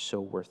kingdom are so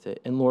worth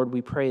it. And Lord,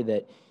 we pray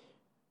that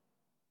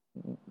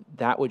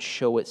that would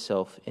show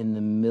itself in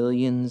the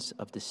millions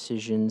of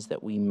decisions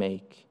that we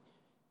make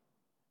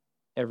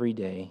every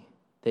day,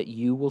 that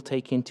you will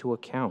take into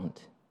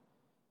account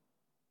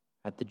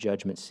at the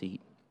judgment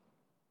seat.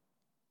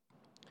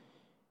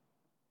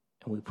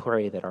 And we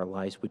pray that our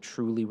lives would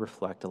truly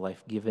reflect a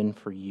life given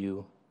for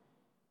you.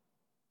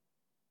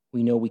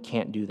 We know we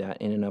can't do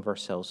that in and of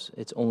ourselves.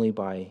 It's only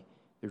by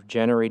the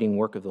generating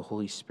work of the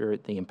Holy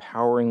Spirit, the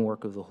empowering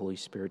work of the Holy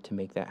Spirit to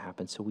make that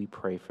happen. So we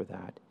pray for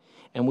that.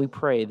 And we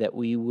pray that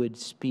we would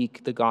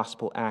speak the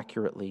gospel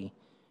accurately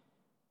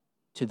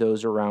to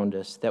those around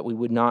us, that we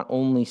would not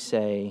only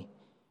say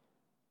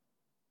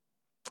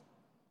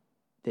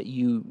that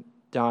you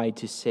died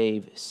to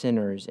save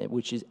sinners,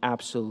 which is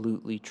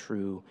absolutely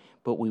true,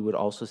 but we would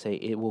also say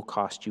it will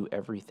cost you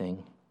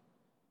everything.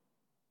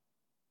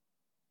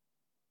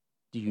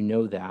 Do you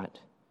know that?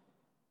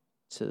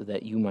 So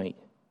that you might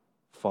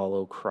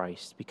follow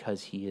Christ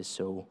because he is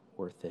so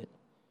worth it.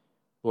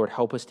 Lord,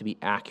 help us to be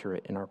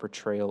accurate in our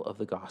portrayal of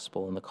the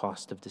gospel and the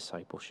cost of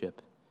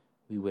discipleship.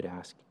 We would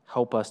ask,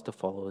 help us to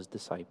follow as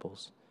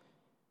disciples.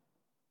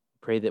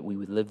 Pray that we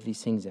would live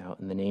these things out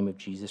in the name of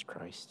Jesus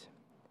Christ.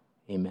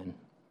 Amen.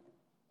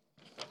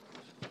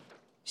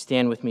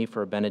 Stand with me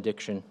for a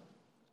benediction.